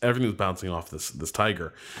this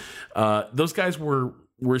tiger. Those guys were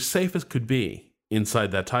safe as could be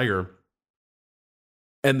inside that tiger,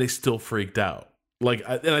 and they still freaked out.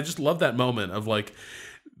 And I just love that moment of like,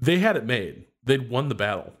 they had it made. They'd won the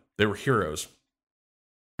battle. They were heroes.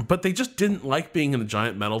 But they just didn't like being in a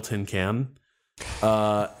giant metal tin can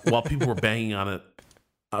while people were banging on it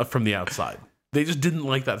from the outside. They just didn't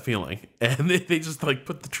like that feeling. And they just like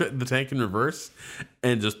put the tank in reverse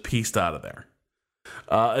and just pieced out of there.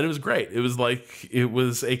 And it was great. It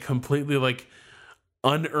was a completely like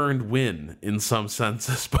unearned win in some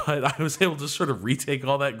senses, but I was able to sort of retake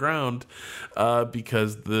all that ground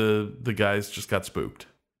because the guys just got spooked.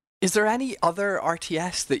 Is there any other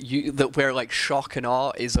RTS that where like shock and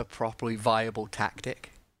awe is a properly viable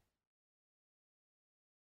tactic?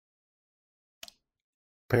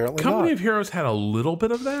 Apparently Company not. of Heroes had a little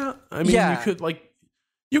bit of that. I mean, Yeah.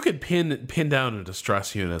 you could pin down into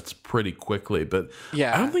distress units pretty quickly, but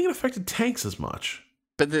Yeah. I don't think it affected tanks as much.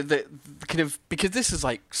 But the kind of, because this is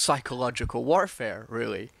like psychological warfare,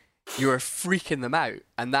 really. You are freaking them out,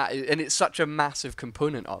 and it's such a massive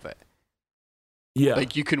component of it. Yeah.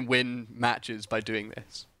 Like you can win matches by doing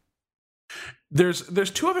this.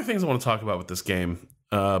 There's two other things I want to talk about with this game,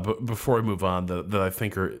 but before we move on, that I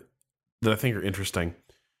think are interesting.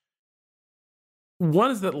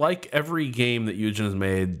 One is that, like every game that Eugen has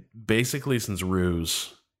made, basically since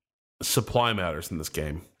Ruse, supply matters in this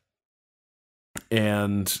game.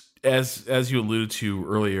 And as you alluded to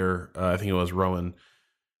earlier, I think it was Rowan,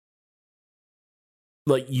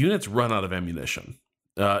 like units run out of ammunition.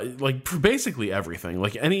 Like for basically everything,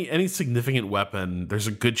 like any significant weapon, there's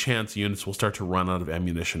a good chance units will start to run out of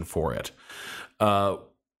ammunition for it.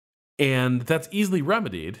 And that's easily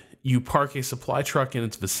remedied. You park a supply truck in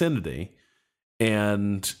its vicinity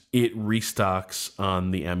and it restocks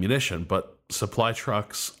on the ammunition, but supply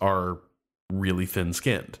trucks are really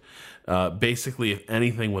thin-skinned. Basically, if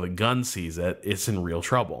anything with a gun sees it, it's in real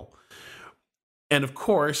trouble. And of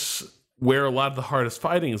course, where a lot of the hardest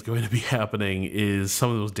fighting is going to be happening is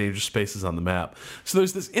some of those dangerous spaces on the map. So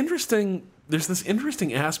there's this interesting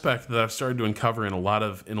aspect that I've started to uncover in a lot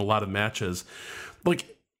of matches.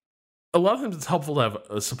 Like, a lot of times it's helpful to have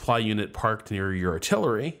a supply unit parked near your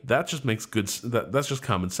artillery. That just makes that's just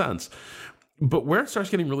common sense. But where it starts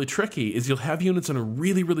getting really tricky is you'll have units in a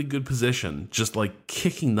really, really good position, just like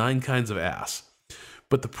kicking 9 kinds of ass.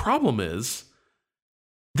 But the problem is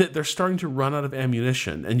that they're starting to run out of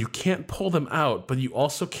ammunition, and you can't pull them out, but you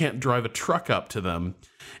also can't drive a truck up to them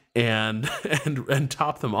and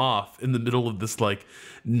top them off in the middle of this like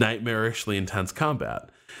nightmarishly intense combat.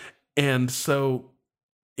 And so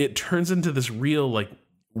it turns into this real like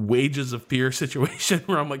wages of fear situation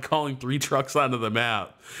where I'm like calling 3 trucks onto the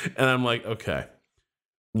map, and I'm like, okay,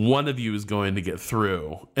 one of you is going to get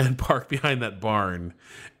through and park behind that barn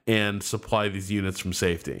and supply these units from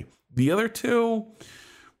safety. The other 2,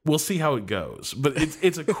 we'll see how it goes. But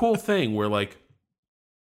it's a cool thing where like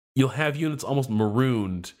you'll have units almost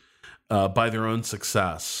marooned by their own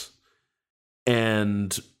success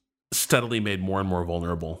and steadily made more and more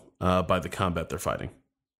vulnerable by the combat they're fighting.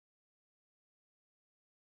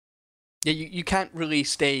 Yeah, you can't really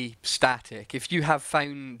stay static. If you have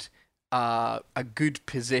found a good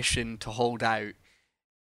position to hold out,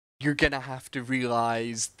 you're going to have to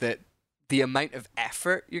realize that the amount of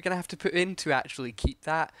effort you're going to have to put in to actually keep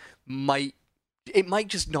that might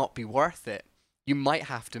just not be worth it. You might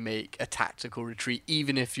have to make a tactical retreat,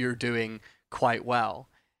 even if you're doing quite well.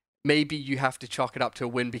 Maybe you have to chalk it up to a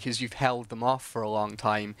win because you've held them off for a long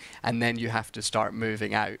time, and then you have to start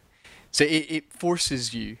moving out. So it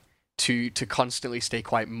forces you to constantly stay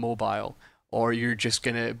quite mobile, or you're just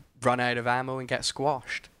going to run out of ammo and get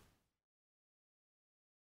squashed.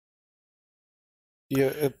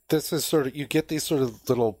 Yeah, this is sort of, you get these sort of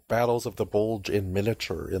little battles of the bulge in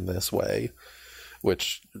miniature in this way,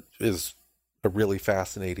 which is a really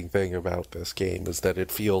fascinating thing about this game, is that it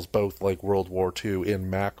feels both like World War II in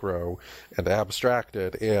macro and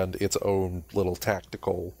abstracted, and its own little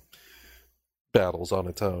tactical battles on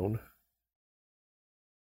its own.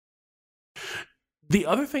 The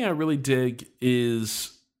other thing I really dig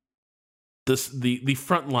is the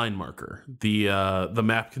front line marker, the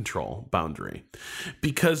map control boundary,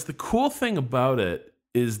 because the cool thing about it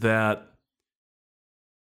is that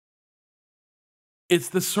it's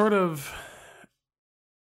the sort of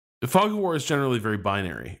Fog of War is generally very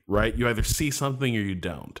binary, right? You either see something or you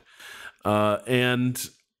don't, and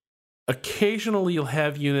occasionally you'll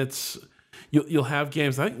have units. You'll have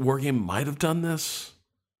games. I think Wargame might have done this.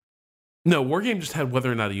 No, Wargame just had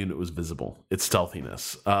whether or not a unit was visible, its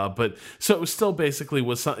stealthiness. But so it was still basically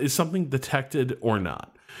is something detected or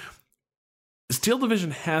not. Steel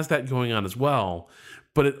Division has that going on as well,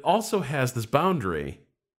 but it also has this boundary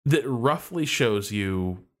that roughly shows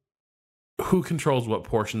you who controls what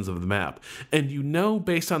portions of the map. And you know,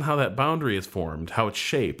 based on how that boundary is formed, how it's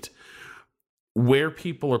shaped, where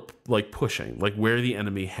people are like pushing, like where the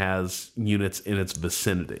enemy has units in its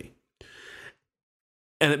vicinity.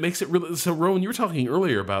 And it makes it really... So, Rowan, you were talking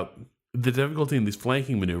earlier about the difficulty in these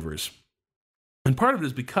flanking maneuvers. And part of it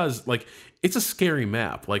is because, like, it's a scary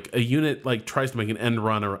map. Like, a unit, like, tries to make an end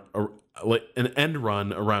run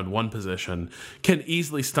around one position, can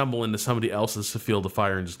easily stumble into somebody else's field of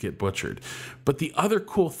fire and just get butchered. But the other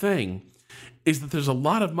cool thing is that there's a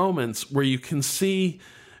lot of moments where you can see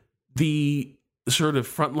the sort of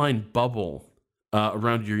frontline bubble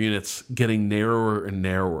around your units getting narrower and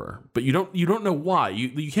narrower, but you don't know why.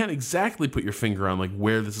 You can't exactly put your finger on like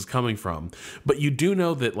where this is coming from, but you do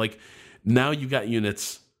know that like now you got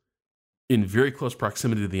units in very close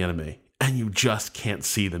proximity to the enemy, and you just can't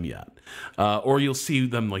see them yet. Or you'll see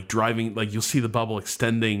them like driving, like you'll see the bubble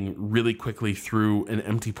extending really quickly through an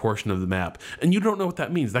empty portion of the map, and you don't know what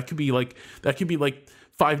that means. That could be like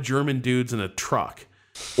 5 German dudes in a truck,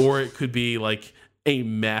 or it could be like a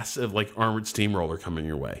massive like armored steamroller coming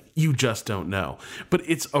your way. You just don't know. But it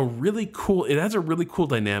has a really cool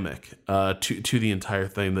dynamic to the entire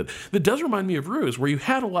thing that does remind me of Ruse, where you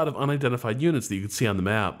had a lot of unidentified units that you could see on the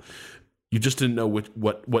map. You just didn't know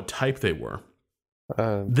what type they were.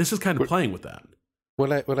 This is kind of playing with that.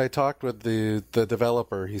 When I talked with the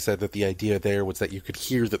developer, he said that the idea there was that you could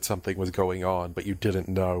hear that something was going on, but you didn't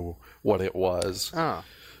know what it was. Oh,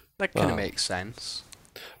 that kind of makes sense.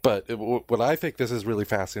 But what I think this is really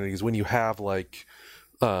fascinating is when you have like,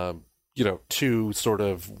 two sort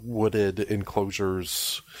of wooded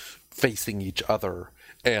enclosures facing each other,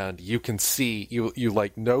 and you can see you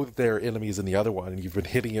like know that there are enemies in the other one, and you've been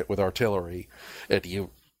hitting it with artillery, and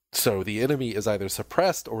so the enemy is either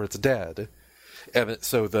suppressed or it's dead, and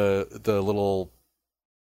so the little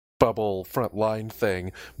bubble front line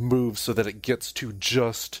thing moves so that it gets to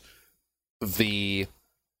just the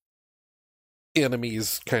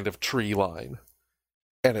enemy's kind of tree line,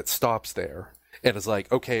 and it stops there, and it's like,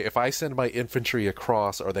 okay, if I send my infantry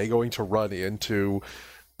across, are they going to run into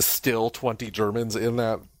still 20 Germans in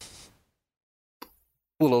that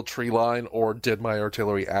little tree line, or did my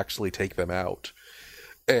artillery actually take them out?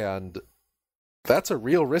 And that's a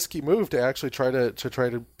real risky move to actually try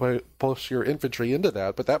to push your infantry into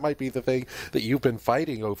that, but that might be the thing that you've been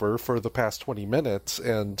fighting over for the past 20 minutes,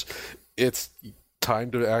 and it's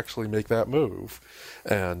time to actually make that move.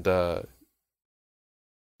 And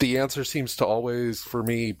the answer seems to always, for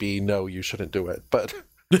me, be no, you shouldn't do it. But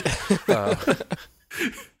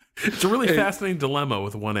it's a really fascinating dilemma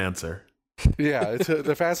with one answer. Yeah,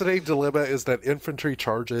 the fascinating dilemma is that infantry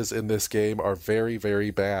charges in this game are very,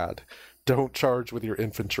 very bad. Don't charge with your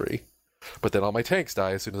infantry. But then all my tanks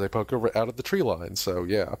die as soon as I poke out of the tree line, so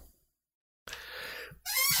yeah.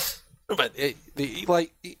 But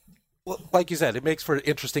like you said, it makes for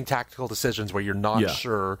interesting tactical decisions where you're not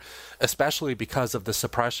sure, especially because of the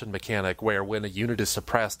suppression mechanic, where when a unit is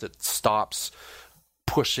suppressed, it stops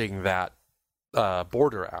pushing that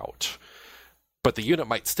border out. But the unit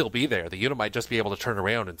might still be there. The unit might just be able to turn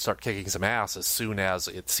around and start kicking some ass as soon as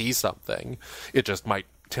it sees something. It just might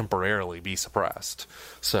temporarily be suppressed.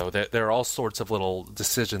 So there are all sorts of little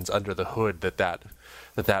decisions under the hood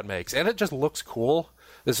that makes. And it just looks cool.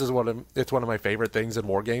 This is it's one of my favorite things in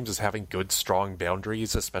war games, is having good, strong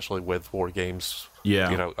boundaries, especially with war games,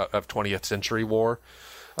 of 20th century war.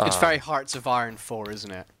 It's very Hearts of Iron 4,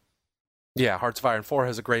 isn't it? Yeah, Hearts of Iron 4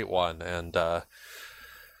 has a great one, and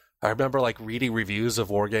I remember like reading reviews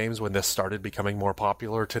of war games when this started becoming more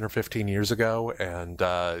popular 10 or 15 years ago, and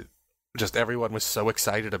just everyone was so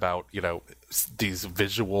excited about, these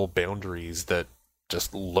visual boundaries that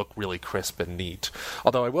just look really crisp and neat.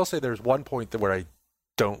 Although I will say there's one point where I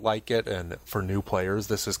don't like it, and for new players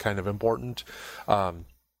this is kind of important.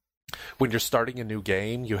 When you're starting a new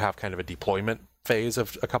game, you have kind of a deployment phase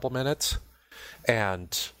of a couple minutes,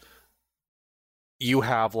 and you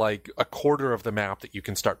have like a quarter of the map that you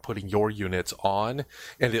can start putting your units on,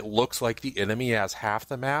 and it looks like the enemy has half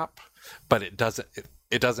the map, but it doesn't.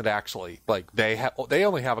 It doesn't actually. Like they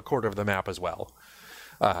only have a quarter of the map as well.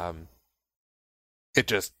 It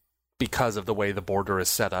just, because of the way the border is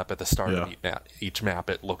set up at the start of each map,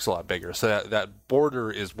 it looks a lot bigger. So that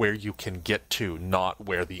border is where you can get to, not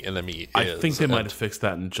where the enemy is. I think they might have fixed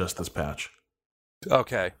that in just this patch.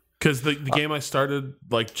 Okay. Because the game I started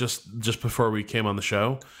like just before we came on the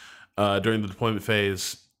show, during the deployment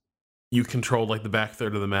phase, you controlled like the back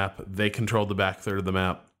third of the map. They controlled the back third of the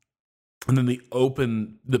map, and then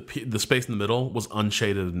the space in the middle was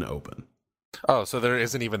unshaded and open. Oh, so there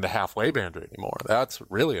isn't even the halfway boundary anymore. That's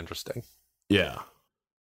really interesting. Yeah,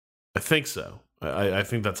 I think so. I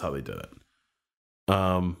think that's how they did it.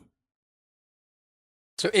 So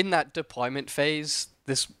in that deployment phase,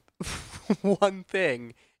 this one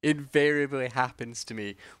thing invariably happens to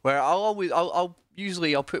me, where I'll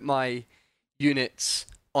usually put my units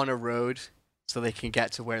on a road so they can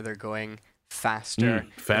get to where they're going faster,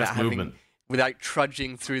 fast movement, without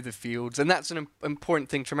trudging through the fields. And that's an important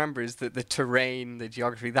thing to remember, is that the terrain, the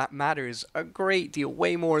geography, that matters a great deal,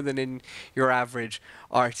 way more than in your average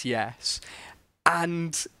RTS.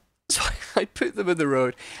 And so I'd put them in the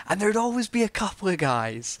road, and there'd always be a couple of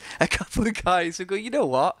guys who go, you know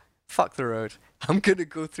what? Fuck the road. I'm going to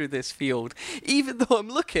go through this field. Even though I'm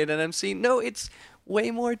looking and I'm seeing, no, it's way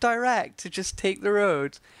more direct to just take the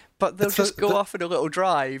road. But they'll just go off on a little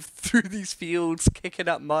drive through these fields, kicking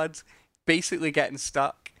up mud, basically getting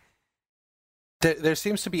stuck. There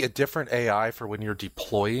seems to be a different AI for when you're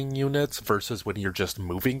deploying units versus when you're just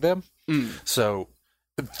moving them. So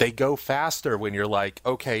they go faster when you're like,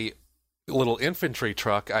 okay, little infantry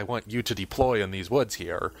truck, I want you to deploy in these woods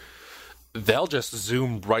here. they'll just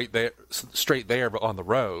zoom right there, straight there on the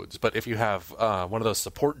roads. But if you have one of those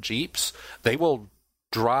support jeeps, they will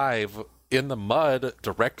drive in the mud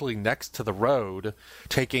directly next to the road,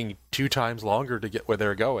 taking 2 times longer to get where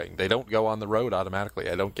they're going. They don't go on the road automatically.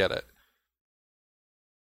 I don't get it.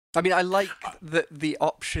 I mean, I like the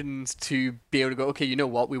options to be able to go, okay, you know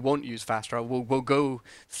what, we won't use fast travel, we'll go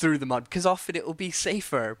through the mud, because often it will be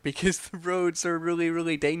safer, because the roads are really,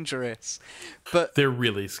 really dangerous. But they're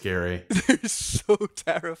really scary. They're so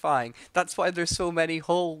terrifying. That's why there's so many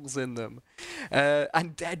holes in them.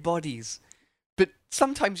 And dead bodies. But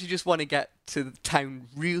sometimes you just want to get to the town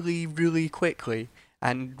really, really quickly,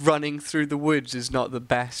 and running through the woods is not the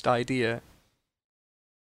best idea.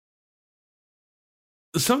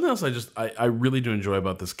 Something else I really do enjoy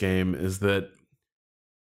about this game is that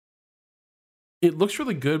it looks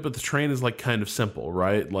really good, but the terrain is like kind of simple,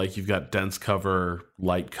 right? Like you've got dense cover,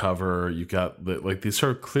 light cover, you've got these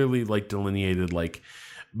sort of clearly like delineated like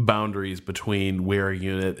boundaries between where a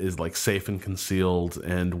unit is like safe and concealed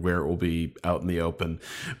and where it will be out in the open.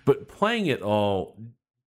 But playing it all,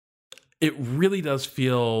 it really does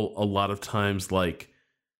feel a lot of times like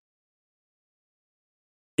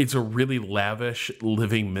it's a really lavish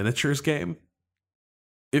living miniatures game.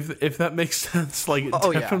 If that makes sense, like it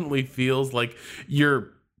definitely feels like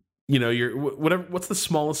you're whatever. What's the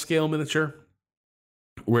smallest scale miniature?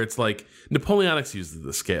 Where it's like Napoleonics uses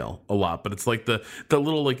the scale a lot, but it's like the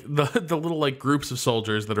little like the little like groups of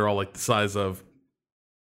soldiers that are all like the size of,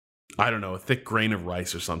 I don't know, a thick grain of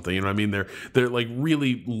rice or something. You know what I mean? They're like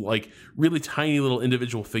really tiny little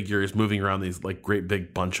individual figures moving around these like great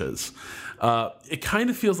big bunches. It kind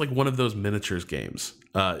of feels like one of those miniatures games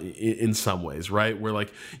in some ways, right? Where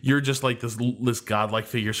like you're just like this godlike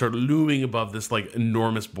figure sort of looming above this like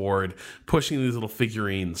enormous board, pushing these little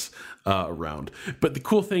figurines around. But the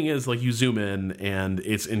cool thing is like you zoom in and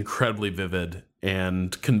it's incredibly vivid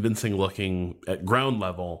and convincing looking at ground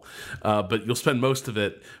level, but you'll spend most of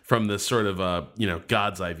it from this sort of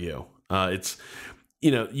God's eye view. It's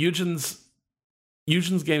Eugen's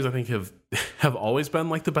games I think have always been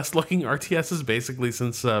like the best looking RTSs basically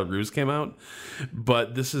since Ruse came out,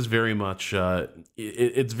 but this is very much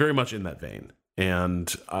it's very much in that vein,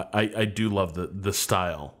 and I do love the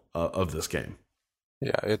style of this game.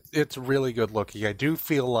 Yeah, it's really good looking. I do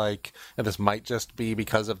feel like, and this might just be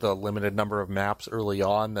because of the limited number of maps early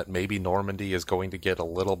on, that maybe Normandy is going to get a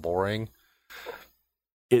little boring.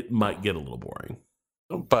 It might get a little boring.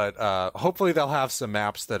 But hopefully they'll have some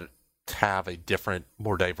maps that have a different,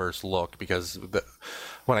 more diverse look, because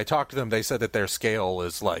when I talked to them, they said that their scale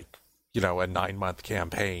is like, a 9-month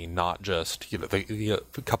campaign, not just a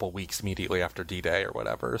couple weeks immediately after D-Day or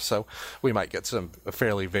whatever. So we might get some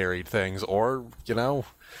fairly varied things, or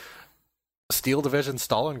Steel Division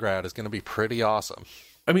Stalingrad is going to be pretty awesome.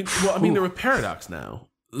 I mean, they're with Paradox now,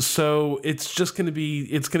 so it's just going to be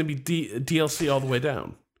DLC all the way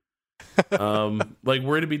down. Like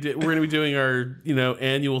we're gonna be doing our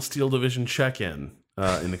annual Steel Division check-in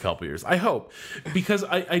in a couple years, I hope, because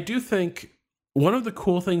I do think one of the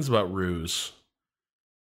cool things about Ruse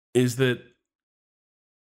is that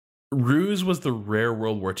Ruse was the rare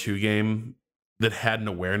World War II game that had an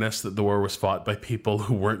awareness that the war was fought by people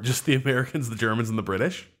who weren't just the Americans, the Germans, and the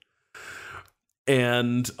British.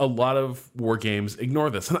 And a lot of war games ignore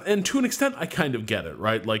this. And to an extent, I kind of get it,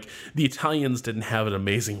 right? Like, the Italians didn't have an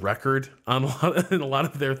amazing record in a lot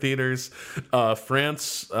of their theaters.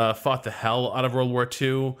 France fought the hell out of World War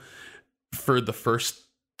II for the first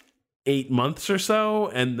 8 months or so,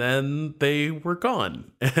 and then they were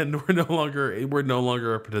gone. And we're no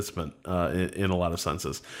longer a participant in a lot of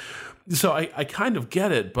senses. So I kind of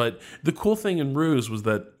get it, but the cool thing in Ruse was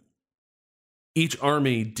that each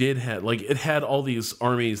army did have, like, it had all these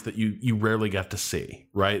armies that you rarely got to see,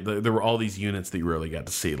 right? There were all these units that you rarely got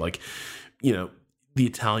to see. Like, the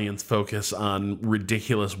Italians focus on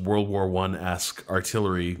ridiculous World War I-esque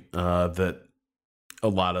artillery that a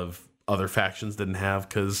lot of other factions didn't have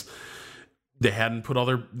because they hadn't put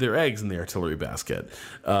all their eggs in the artillery basket.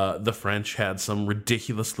 The French had some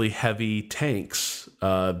ridiculously heavy tanks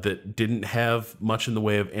that didn't have much in the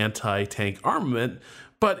way of anti-tank armament,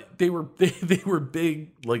 but they were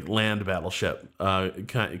big, like, land battleship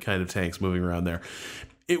kind of tanks moving around there.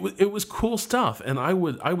 It was cool stuff, and I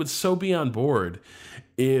would so be on board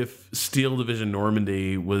if Steel Division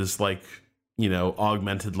Normandy was like,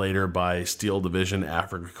 augmented later by Steel Division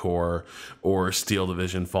Africa Corps or Steel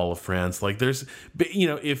Division Fall of France. Like, there's,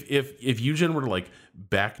 if Eugen were to like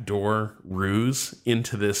backdoor Ruse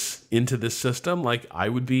into this system, like, I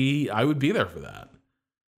would be there for that.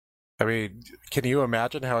 I mean, can you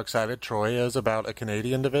imagine how excited Troy is about a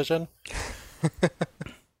Canadian division?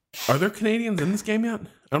 Are there Canadians in this game yet?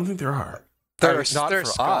 I don't think there are. They're There's not for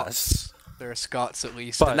Scots. us. There are Scots at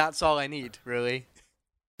least, But- and that's all I need, really.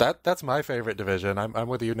 That's my favorite division. I'm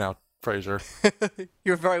with you now, Fraser.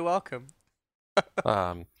 You're very welcome.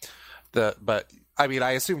 But I mean,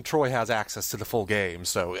 I assume Troy has access to the full game,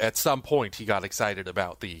 so at some point he got excited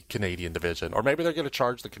about the Canadian division, or maybe they're going to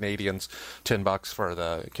charge the Canadians $10 for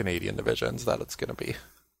the Canadian divisions that it's going to be.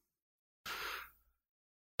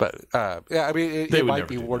 But yeah, I mean, They it would might never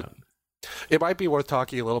be do worth. that. It might be worth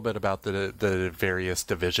talking a little bit about the various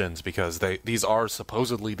divisions, because these are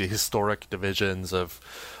supposedly the historic divisions of.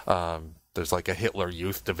 There's like a Hitler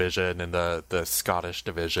Youth division and the Scottish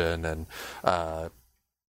division, and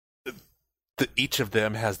each of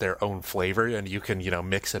them has their own flavor, and you can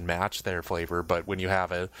mix and match their flavor. But when you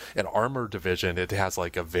have an armor division, it has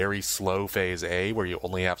like a very slow phase A where you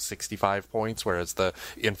only have 65 points, whereas the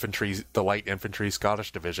light infantry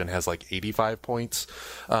Scottish division has like 85 points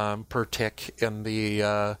per tick in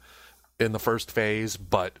the first phase.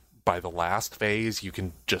 But by the last phase, you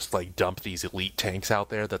can just like dump these elite tanks out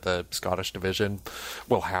there that the Scottish division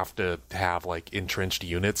will have to have like entrenched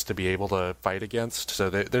units to be able to fight against.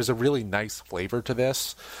 So there's a really nice flavor to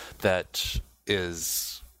this that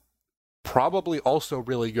is probably also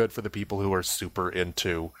really good for the people who are super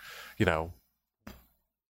into, the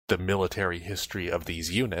military history of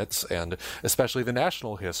these units, and especially the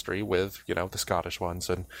national history with, the Scottish ones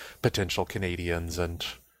and potential Canadians and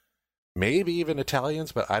maybe even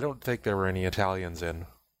Italians, but I don't think there were any Italians in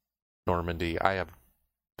Normandy.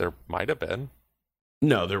 There might have been.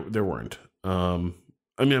 No, there weren't. I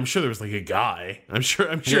mean, I'm sure there was like a guy. I'm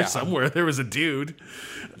sure Yeah. somewhere there was a dude.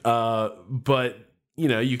 But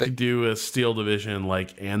you could do a steel division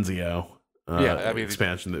like Anzio. Yeah, I mean,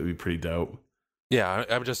 expansion that would be pretty dope. Yeah,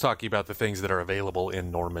 I'm just talking about the things that are available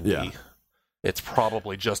in Normandy. Yeah. It's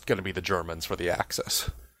probably just going to be the Germans for the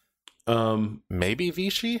Axis. Maybe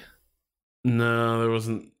Vichy? No, there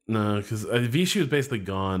wasn't. No, because Vichy was basically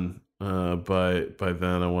gone by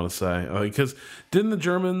then. I want to say because didn't the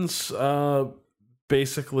Germans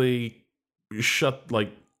basically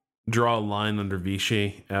draw a line under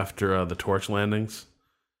Vichy after the torch landings?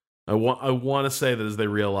 I want to say that as they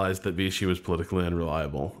realized that Vichy was politically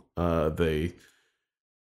unreliable, they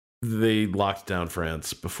locked down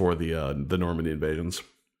France before the Normandy invasions.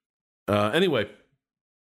 Anyway,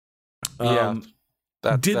 Yeah.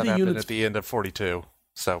 That did the happened units at the end of 42.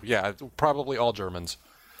 So, yeah, probably all Germans.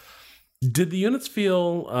 Did the units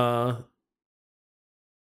feel?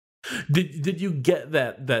 Did you get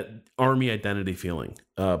that army identity feeling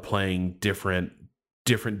playing different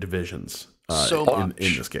divisions So in much.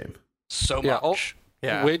 this game? So Yeah, much.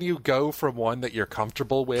 Yeah. When you go from one that you're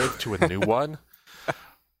comfortable with to a new one,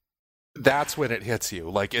 that's when it hits you.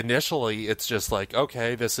 Like, initially, it's just like,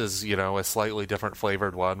 okay, this is, a slightly different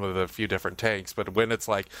flavored one with a few different tanks. But when it's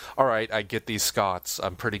like, all right, I get these Scots,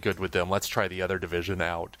 I'm pretty good with them, let's try the other division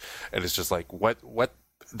out. And it's just like, what?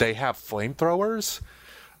 They have flamethrowers,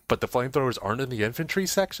 but the flamethrowers aren't in the infantry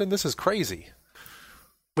section? This is crazy.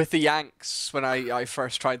 With the Yanks, when I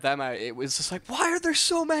first tried them out, it was just like, why are there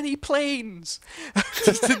so many planes? I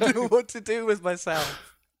just didn't know what to do with myself.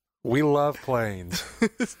 We love planes.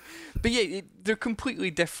 But yeah, they're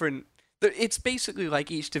completely different. It's basically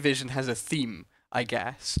like each division has a theme, I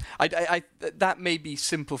guess. I that maybe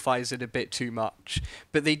simplifies it a bit too much,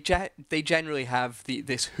 but they generally have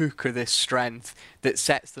this hook or this strength that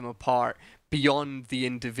sets them apart beyond the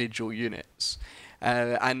individual units.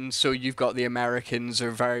 And so you've got the Americans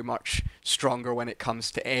are very much stronger when it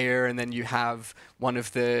comes to air, and then you have one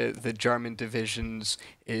of the German divisions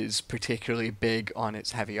is particularly big on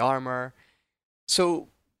its heavy armor. So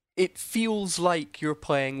it feels like you're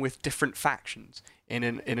playing with different factions in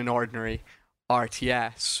an ordinary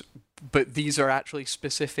RTS, but these are actually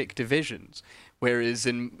specific divisions, whereas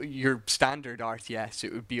in your standard RTS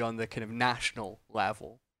it would be on the kind of national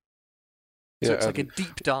level. So it's like a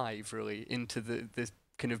deep dive, really, into the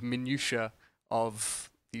kind of minutiae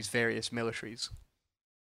of these various militaries.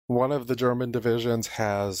 One of the German divisions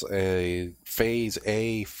has a Phase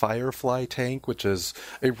A Firefly tank, which is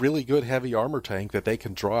a really good heavy armor tank that they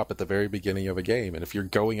can drop at the very beginning of a game. And if you're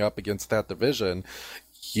going up against that division,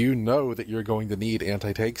 you know that you're going to need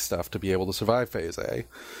anti-tank stuff to be able to survive Phase A,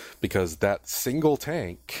 because that single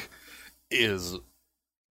tank is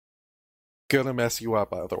gonna mess you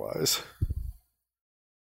up otherwise.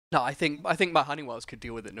 No, I think my Honeywells could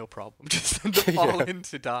deal with it no problem. Just send them all in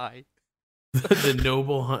to die. the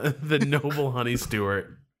noble Honey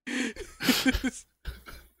Stewart.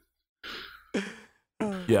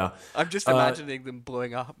 Yeah, I'm just imagining them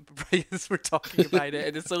blowing up right as we're talking about it,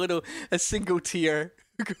 and it's a single tear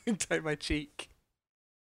going down my cheek.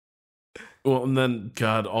 Well, and then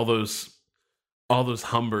God, all those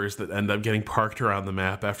Humbers that end up getting parked around the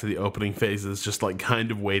map after the opening phases, just like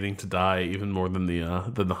kind of waiting to die, even more than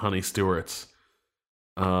the Honey Stewarts.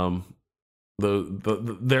 Their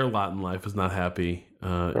lot in life is not happy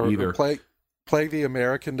either. Or play the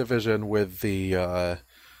American division with the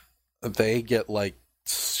they get like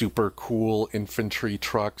super cool infantry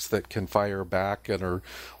trucks that can fire back and are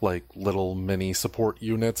like little mini support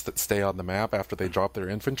units that stay on the map after they drop their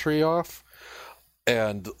infantry off.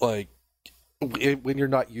 And like when you're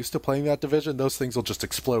not used to playing that division, those things will just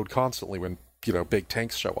explode constantly when, you know, big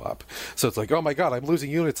tanks show up. So it's like, oh my god, I'm losing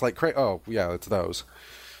units like crazy. Oh yeah, it's those.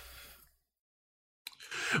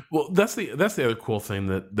 Well, that's the other cool thing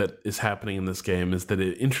that is happening in this game, is that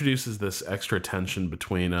it introduces this extra tension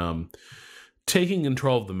between taking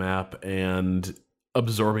control of the map and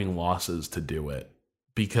absorbing losses to do it,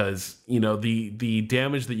 because, you know, the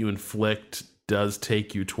damage that you inflict does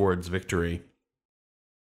take you towards victory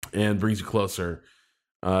and brings you closer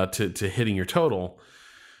to hitting your total.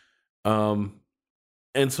 And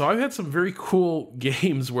so I've had some very cool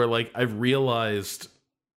games where, like, I've realized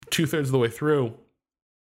 2/3 of the way through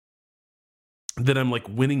that I'm like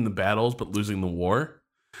winning the battles but losing the war,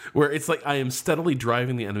 where it's like I am steadily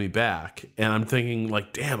driving the enemy back, and I'm thinking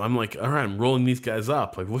like, damn, I'm like, all right, I'm rolling these guys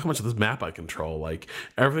up, like, look how much of this map I control, like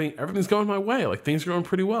everything's going my way, like things are going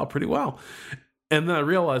pretty well. And then I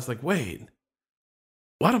realized, like, wait,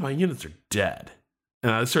 a lot of my units are dead.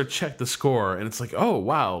 And I sort of check the score, and it's like, oh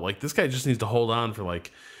wow, like this guy just needs to hold on for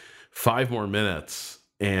like 5 more minutes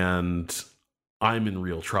and I'm in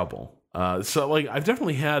real trouble. So like I've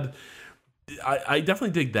definitely had, I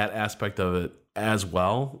definitely dig that aspect of it as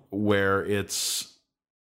well, where it's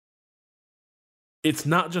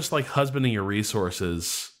not just like husbanding your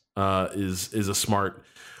resources is a smart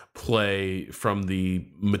play from the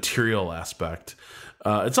material aspect.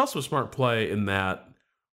 It's also a smart play in that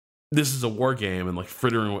this is a war game, and like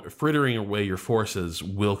frittering away your forces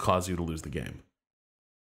will cause you to lose the game.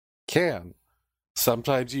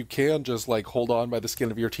 Sometimes you can just like hold on by the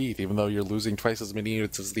skin of your teeth, even though you're losing twice as many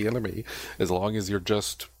units as the enemy, as long as you're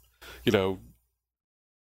just, you know,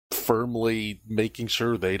 firmly making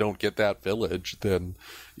sure they don't get that village. Then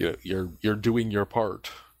you're doing your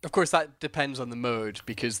part. Of course, that depends on the mode,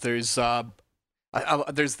 because there's the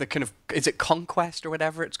kind of, is it conquest or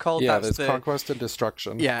whatever it's called? Yeah, there's conquest and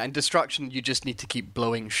destruction. Yeah, and destruction, you just need to keep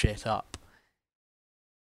blowing shit up.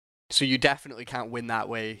 So you definitely can't win that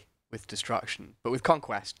way with destruction. But with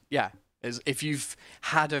conquest, yeah, if you've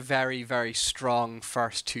had a very, very strong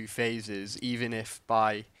first 2 phases, even if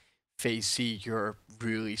by phase C you're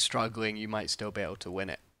really struggling, you might still be able to win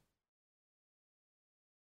it.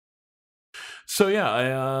 So yeah,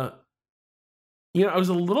 I was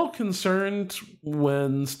a little concerned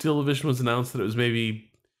when Steel Division was announced that it was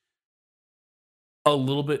maybe a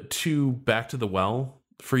little bit too back to the well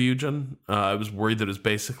for Eugen. I was worried that it was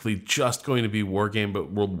basically just going to be War Game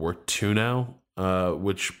but World War II now,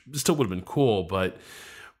 which still would have been cool, but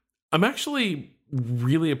I'm actually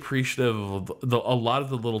really appreciative of a lot of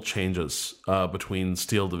the little changes between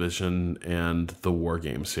Steel Division and the War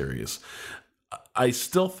Game series. I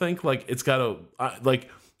still think like it's got a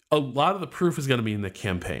lot of the proof is going to be in the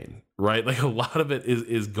campaign, right? Like a lot of it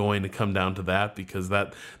is going to come down to that, because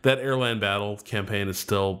that Airland Battle campaign is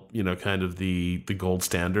still, you know, kind of the gold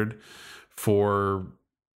standard for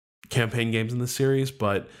campaign games in the series.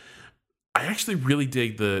 But I actually really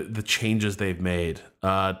dig the changes they've made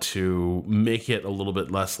to make it a little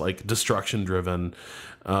bit less like destruction driven,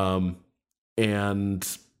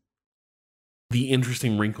 and the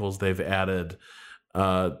interesting wrinkles they've added.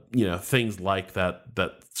 Things like that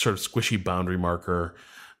sort of squishy boundary marker,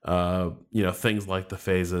 things like the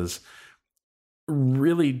phases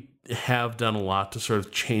really have done a lot to sort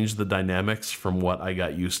of change the dynamics from what I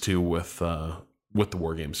got used to with the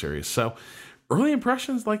War Game series. So early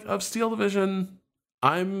impressions of Steel Division,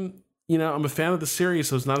 I'm a fan of the series,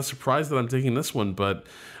 so it's not a surprise that I'm digging this one, but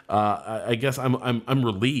I guess I'm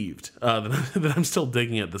relieved that I'm still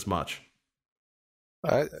digging it this much.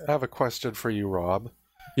 I have a question for you, Rob.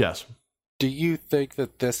 Yes. Do you think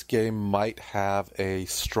that this game might have a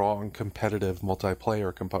strong competitive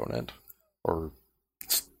multiplayer component, or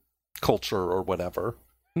culture, or whatever?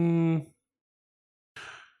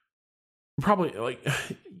 Probably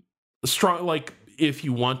strong. If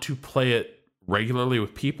you want to play it regularly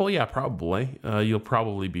with people, yeah, probably. You'll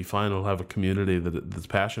probably be fine. It'll have a community that's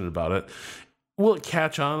passionate about it. Will it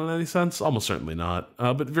catch on in any sense? Almost certainly not.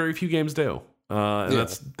 But very few games do. And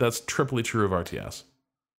that's triply true of RTS.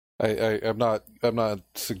 I'm not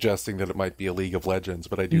suggesting that it might be a League of Legends,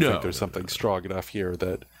 but I do think there's something strong enough here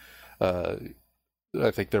that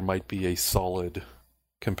I think there might be a solid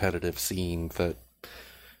competitive scene that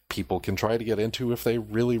people can try to get into if they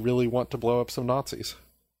really, really want to blow up some Nazis.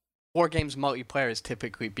 Wargames multiplayer has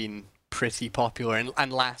typically been pretty popular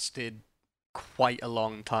and lasted quite a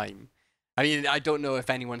long time. I mean, I don't know if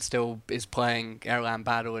anyone still is playing Airland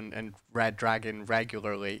Battle and Red Dragon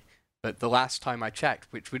regularly, but the last time I checked,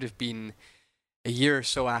 which would have been a year or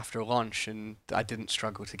so after launch, and I didn't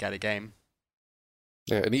struggle to get a game.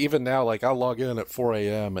 Yeah, and even now, like, I'll log in at 4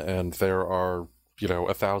 a.m. and there are,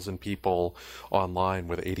 1,000 people online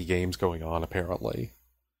with 80 games going on, apparently.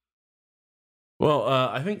 Well,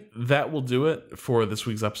 I think that will do it for this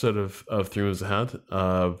week's episode of Three Moves Ahead.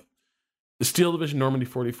 Steel Division Normandy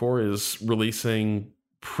 44 is releasing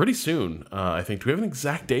pretty soon. I think. Do we have an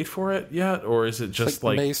exact date for it yet, or is it just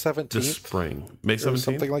like May 17th, this spring? May 17th,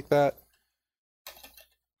 something like that.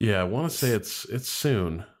 Yeah, I want to say it's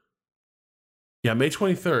soon. Yeah, May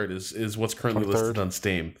 23rd is what's currently 23rd. listed on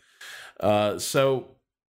Steam. So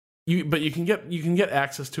you can get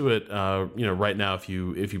access to it right now if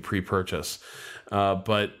you pre-purchase.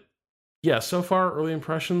 But yeah, so far early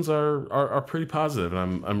impressions are pretty positive,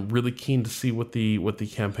 and I'm really keen to see what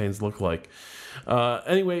the campaigns look like.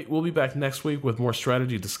 Anyway, we'll be back next week with more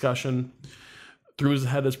strategy discussion. Three Moves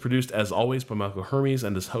Ahead is produced, as always, by Michael Hermes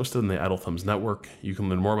and is hosted on the Idle Thumbs Network. You can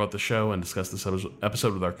learn more about the show and discuss this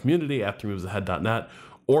episode with our community at threemovesahead.net,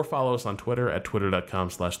 or follow us on Twitter at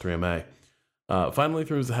twitter.com/3ma. Finally,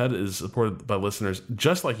 Three Moves Ahead is supported by listeners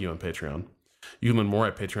just like you on Patreon. You can learn more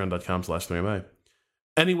at patreon.com/3ma.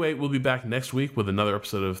 Anyway, we'll be back next week with another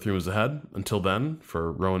episode of Three Moves Ahead. Until then,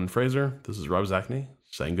 for Rowan and Fraser, this is Rob Zachney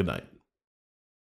saying goodnight.